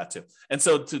that to model that too. And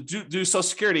so to do Social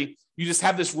Security, you just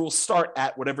have this rule start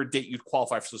at whatever date you'd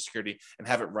qualify for Social Security and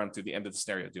have it run through the end of the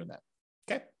scenario doing that.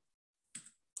 Okay.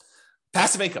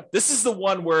 Passive income. This is the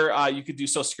one where you could do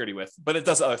Social Security with, but it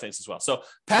does other things as well. So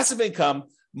passive income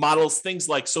models things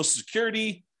like Social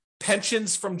Security,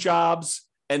 pensions from jobs,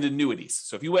 and annuities.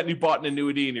 So if you went and you bought an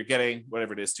annuity and you're getting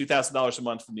whatever it is, $2,000 a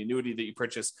month from the annuity that you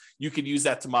purchased, you could use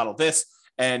that to model this.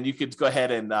 And you could go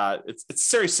ahead and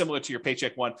it's very similar to your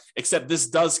paycheck one, except this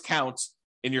does count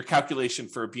in your calculation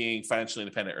for being financially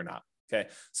independent or not. Okay,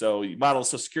 so you model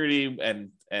Social Security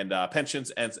and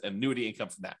pensions and annuity income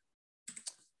from that.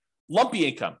 Lumpy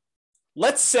income.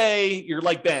 Let's say you're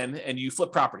like Ben and you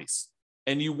flip properties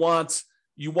and you want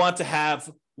to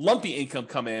have lumpy income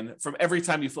come in from every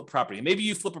time you flip property. Maybe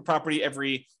you flip a property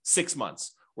every 6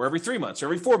 months or every 3 months or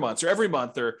every 4 months or every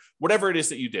month or whatever it is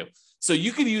that you do. So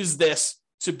you could use this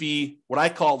to be what I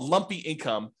call lumpy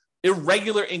income,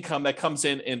 irregular income that comes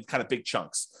in kind of big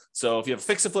chunks. So if you have a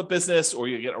fix and flip business, or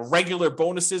you get regular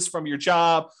bonuses from your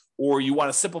job, or you want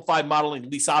to simplify modeling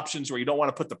lease options where you don't want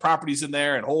to put the properties in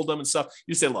there and hold them and stuff,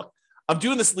 you say, look, I'm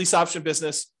doing this lease option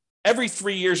business. Every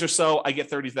 3 years or so, I get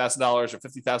 $30,000 or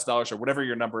 $50,000 or whatever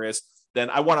your number is. Then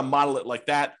I want to model it like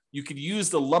that. You could use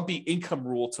the lumpy income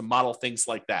rule to model things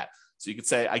like that. So you could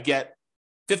say, I get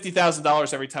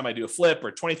 $50,000 every time I do a flip,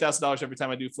 or $20,000 every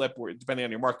time I do a flip, or depending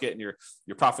on your market and your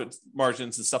profit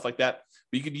margins and stuff like that.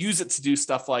 But you could use it to do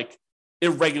stuff like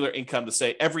irregular income to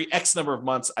say every X number of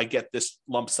months, I get this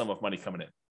lump sum of money coming in.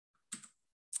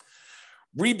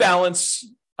 Rebalance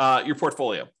your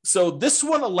portfolio. So this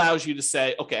one allows you to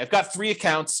say, okay, I've got 3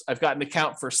 accounts. I've got an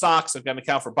account for stocks. I've got an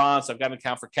account for bonds. I've got an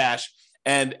account for cash.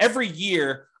 And every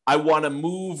year I want to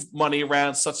move money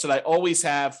around such that I always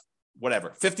have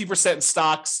whatever, 50% in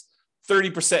stocks,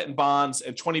 30% in bonds,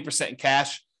 and 20% in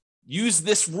cash. Use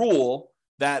this rule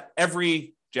that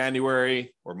every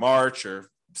January or March or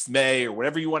May or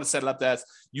whatever you want to set it up as,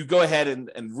 you go ahead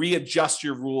and readjust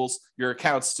your rules, your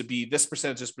accounts to be this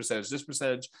percentage, this percentage, this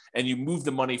percentage, and you move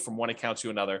the money from one account to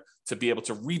another to be able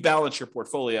to rebalance your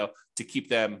portfolio to keep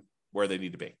them where they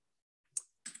need to be.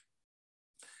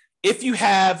 If you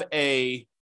have a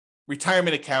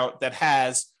retirement account that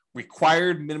has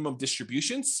required minimum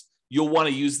distributions, you'll want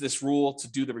to use this rule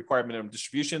to do the required minimum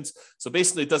distributions. So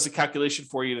basically, it does a calculation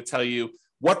for you to tell you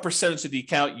what percentage of the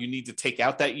account you need to take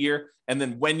out that year, and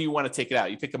then when you want to take it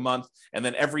out. You pick a month, and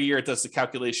then every year it does the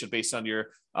calculation based on your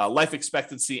life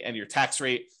expectancy and your tax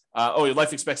rate. Your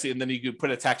life expectancy, and then you could put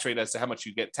a tax rate as to how much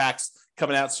you get taxed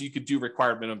coming out, so you could do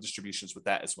required minimum distributions with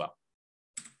that as well.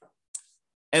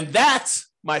 And that,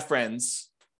 my friends,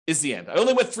 is the end. I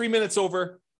only went 3 minutes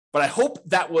over, but I hope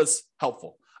that was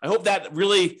helpful. I hope that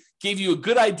really gave you a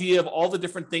good idea of all the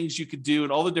different things you could do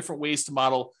and all the different ways to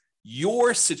model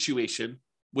your situation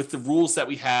with the rules that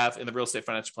we have in the Real Estate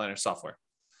Financial Planner software.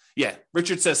 Yeah,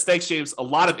 Richard says, thanks, James. A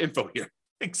lot of info here.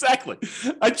 Exactly.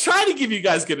 I try to give you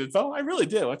guys good info. I really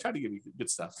do. I try to give you good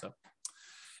stuff. So,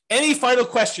 any final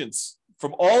questions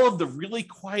from all of the really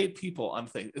quiet people on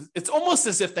things? It's almost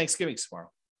as if Thanksgiving's tomorrow.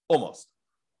 Almost.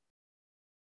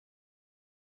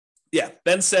 Yeah,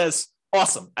 Ben says,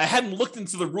 awesome. I hadn't looked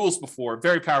into the rules before.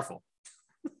 Very powerful.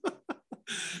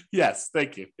 Yes,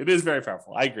 thank you. It is very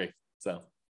powerful. I agree. So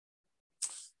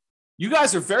you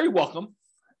guys are very welcome.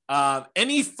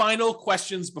 Any final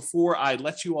questions before I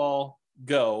let you all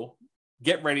go?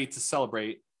 Get ready to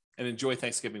celebrate and enjoy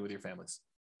Thanksgiving with your families.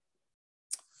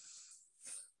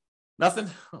 Nothing?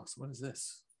 Oh, so what is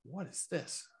this? What is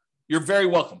this? You're very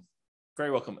welcome.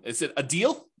 Very welcome. Is it a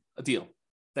deal? A deal.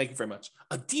 Thank you very much.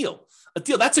 A deal. A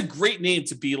deal. That's a great name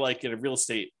to be like in a real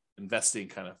estate investing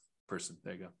kind of person.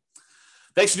 There you go.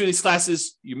 Thanks for doing these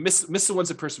classes. You miss the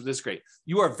ones in person, but this is great.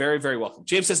 You are very, very welcome.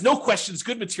 James says, no questions,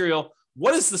 good material.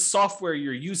 What is the software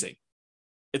you're using?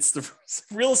 It's the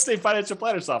Real Estate Financial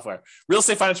Planner software,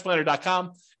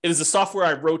 realestatefinancialplanner.com. It is the software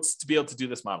I wrote to be able to do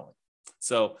this modeling.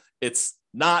 So it's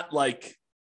not like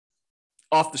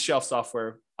off-the-shelf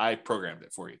software. I programmed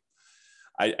it for you.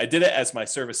 I did it as my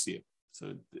service to you.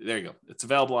 So there you go. It's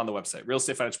available on the website,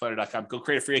 realestatefinancialplanner.com. Go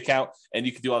create a free account and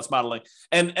you can do all this modeling.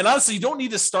 And honestly, you don't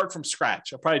need to start from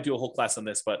scratch. I'll probably do a whole class on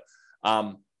this, but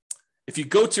if you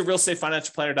go to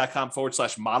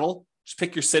realestatefinancialplanner.com/model, just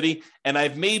pick your city. And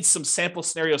I've made some sample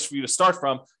scenarios for you to start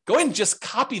from. Go ahead and just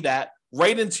copy that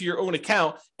right into your own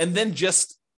account and then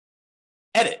just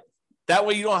edit. That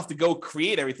way you don't have to go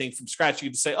create everything from scratch. You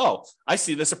can say, oh, I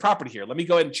see there's a property here. Let me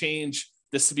go ahead and change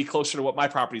this to be closer to what my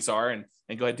properties are and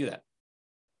go ahead and do that.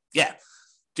 Yeah.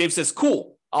 James says,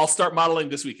 cool. I'll start modeling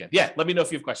this weekend. Yeah. Let me know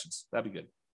if you have questions. That'd be good.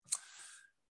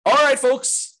 All right,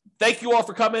 folks. Thank you all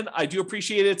for coming. I do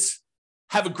appreciate it.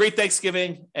 Have a great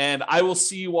Thanksgiving, and I will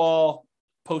see you all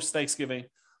post-Thanksgiving.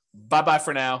 Bye-bye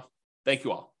for now. Thank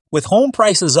you all. With home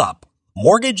prices up,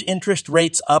 mortgage interest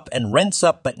rates up, and rents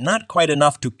up, but not quite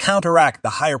enough to counteract the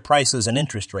higher prices and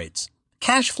interest rates,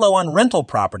 cash flow on rental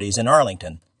properties in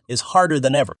Arlington is harder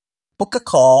than ever. Book a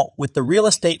call with the Real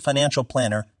Estate Financial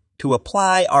Planner to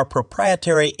apply our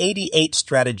proprietary 88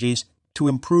 strategies to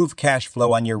improve cash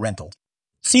flow on your rental.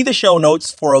 See the show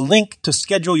notes for a link to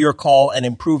schedule your call and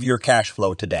improve your cash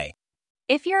flow today.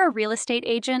 If you're a real estate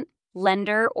agent,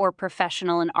 lender, or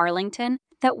professional in Arlington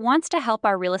that wants to help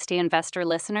our real estate investor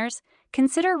listeners,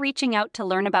 consider reaching out to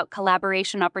learn about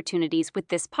collaboration opportunities with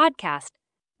this podcast.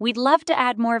 We'd love to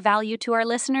add more value to our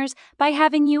listeners by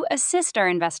having you assist our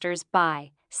investors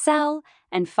buy, sell,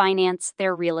 and finance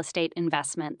their real estate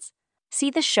investments. See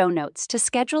the show notes to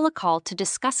schedule a call to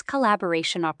discuss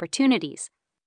collaboration opportunities.